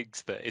brilliant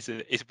things that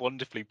is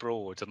wonderfully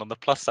broad, and on the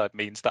plus side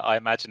means that I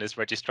imagine as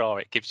registrar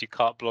it gives you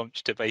carte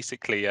blanche to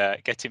basically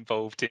get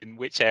involved in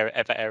whichever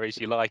areas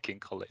you like in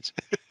college.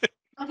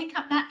 I think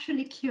I'm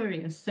naturally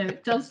curious, so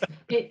it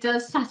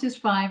does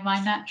satisfy my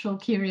natural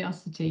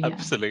curiosity. Yeah.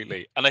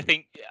 Absolutely, and I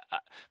think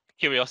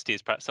curiosity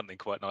is perhaps something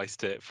quite nice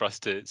for us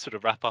to sort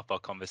of wrap up our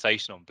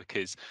conversation on,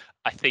 because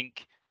I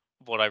think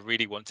what I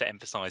really want to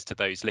emphasise to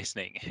those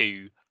listening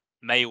who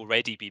may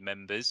already be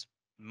members,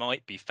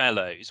 might be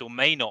fellows, or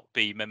may not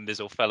be members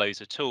or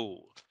fellows at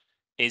all,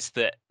 is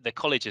that the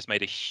college has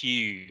made a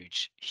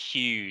huge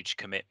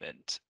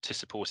commitment to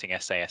supporting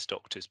SAS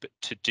doctors. But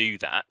to do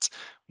that,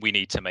 we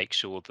need to make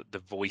sure that the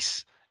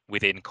voice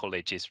within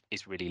college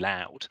is really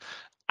loud.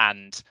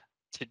 And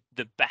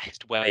the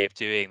best way of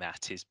doing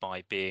that is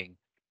by being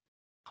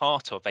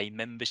part of a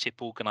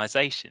membership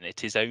organisation.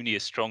 It is only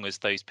as strong as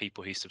those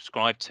people who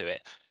subscribe to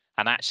it.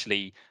 And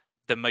actually,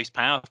 the most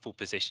powerful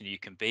position you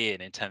can be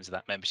in terms of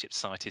that membership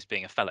society is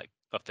being a fellow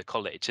of the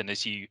college. And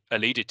as you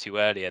alluded to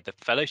earlier, the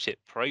fellowship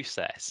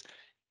process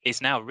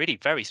is now really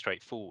very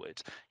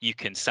straightforward. You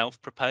can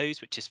self-propose,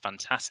 which is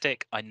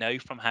fantastic. I know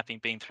from having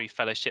been through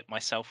fellowship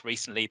myself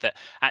recently that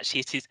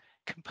actually it is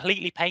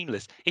completely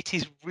painless. It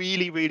is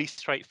really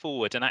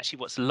straightforward. And actually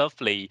what's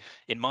lovely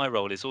in my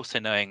role is also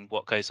knowing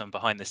what goes on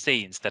behind the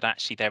scenes, that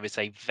actually there is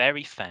a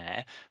very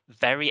fair,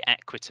 very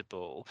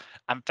equitable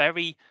and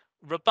very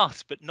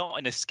robust, but not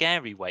in a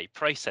scary way,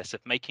 process of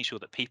making sure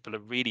that people are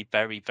really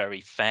very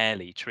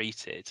fairly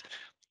treated.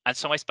 And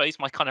so I suppose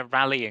my kind of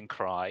rallying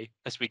cry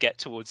as we get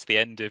towards the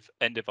end of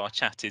our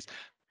chat is,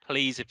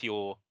 please, if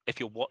you're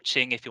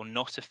watching, if you're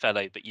not a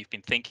fellow but you've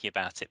been thinking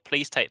about it,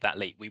 please take that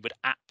leap. We would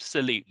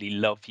absolutely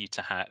love you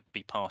to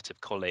be part of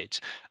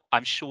college.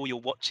 I'm sure you're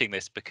watching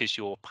this because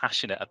you're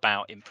passionate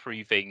about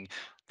improving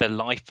the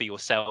life for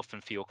yourself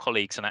and for your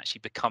colleagues, and actually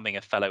becoming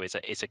a fellow is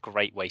a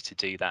great way to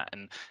do that.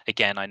 And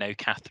again, I know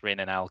Catherine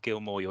and Al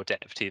Gilmore, your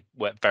deputy,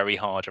 worked very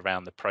hard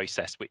around the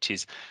process, which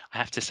is, I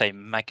have to say,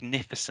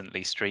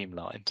 magnificently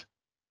streamlined.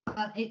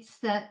 Well, it's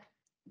that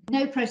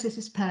no process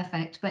is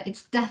perfect, but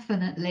it's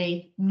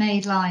definitely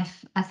made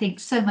life, I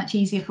think, so much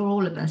easier for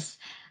all of us.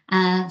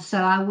 And so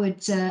I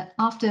would,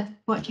 after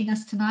watching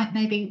us tonight,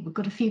 maybe we've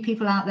got a few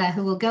people out there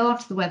who will go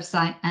onto the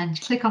website and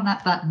click on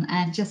that button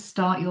and just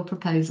start your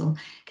proposal,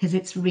 because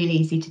it's really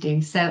easy to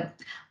do. So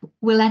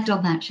we'll end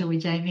on that, shall we,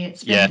 Jamie?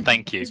 It's been,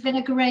 thank you. It's been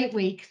a great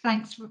week.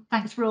 Thanks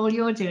for all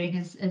you're doing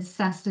as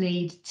SAS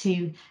lead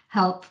to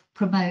help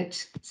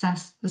promote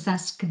the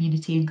SAS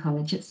community in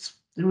college. It's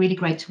really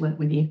great to work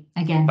with you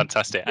again.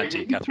 Fantastic. And to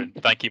you, Catherine.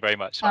 Thank you very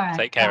much. All right,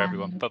 Take care, bye.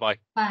 everyone. Bye-bye.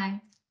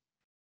 Bye.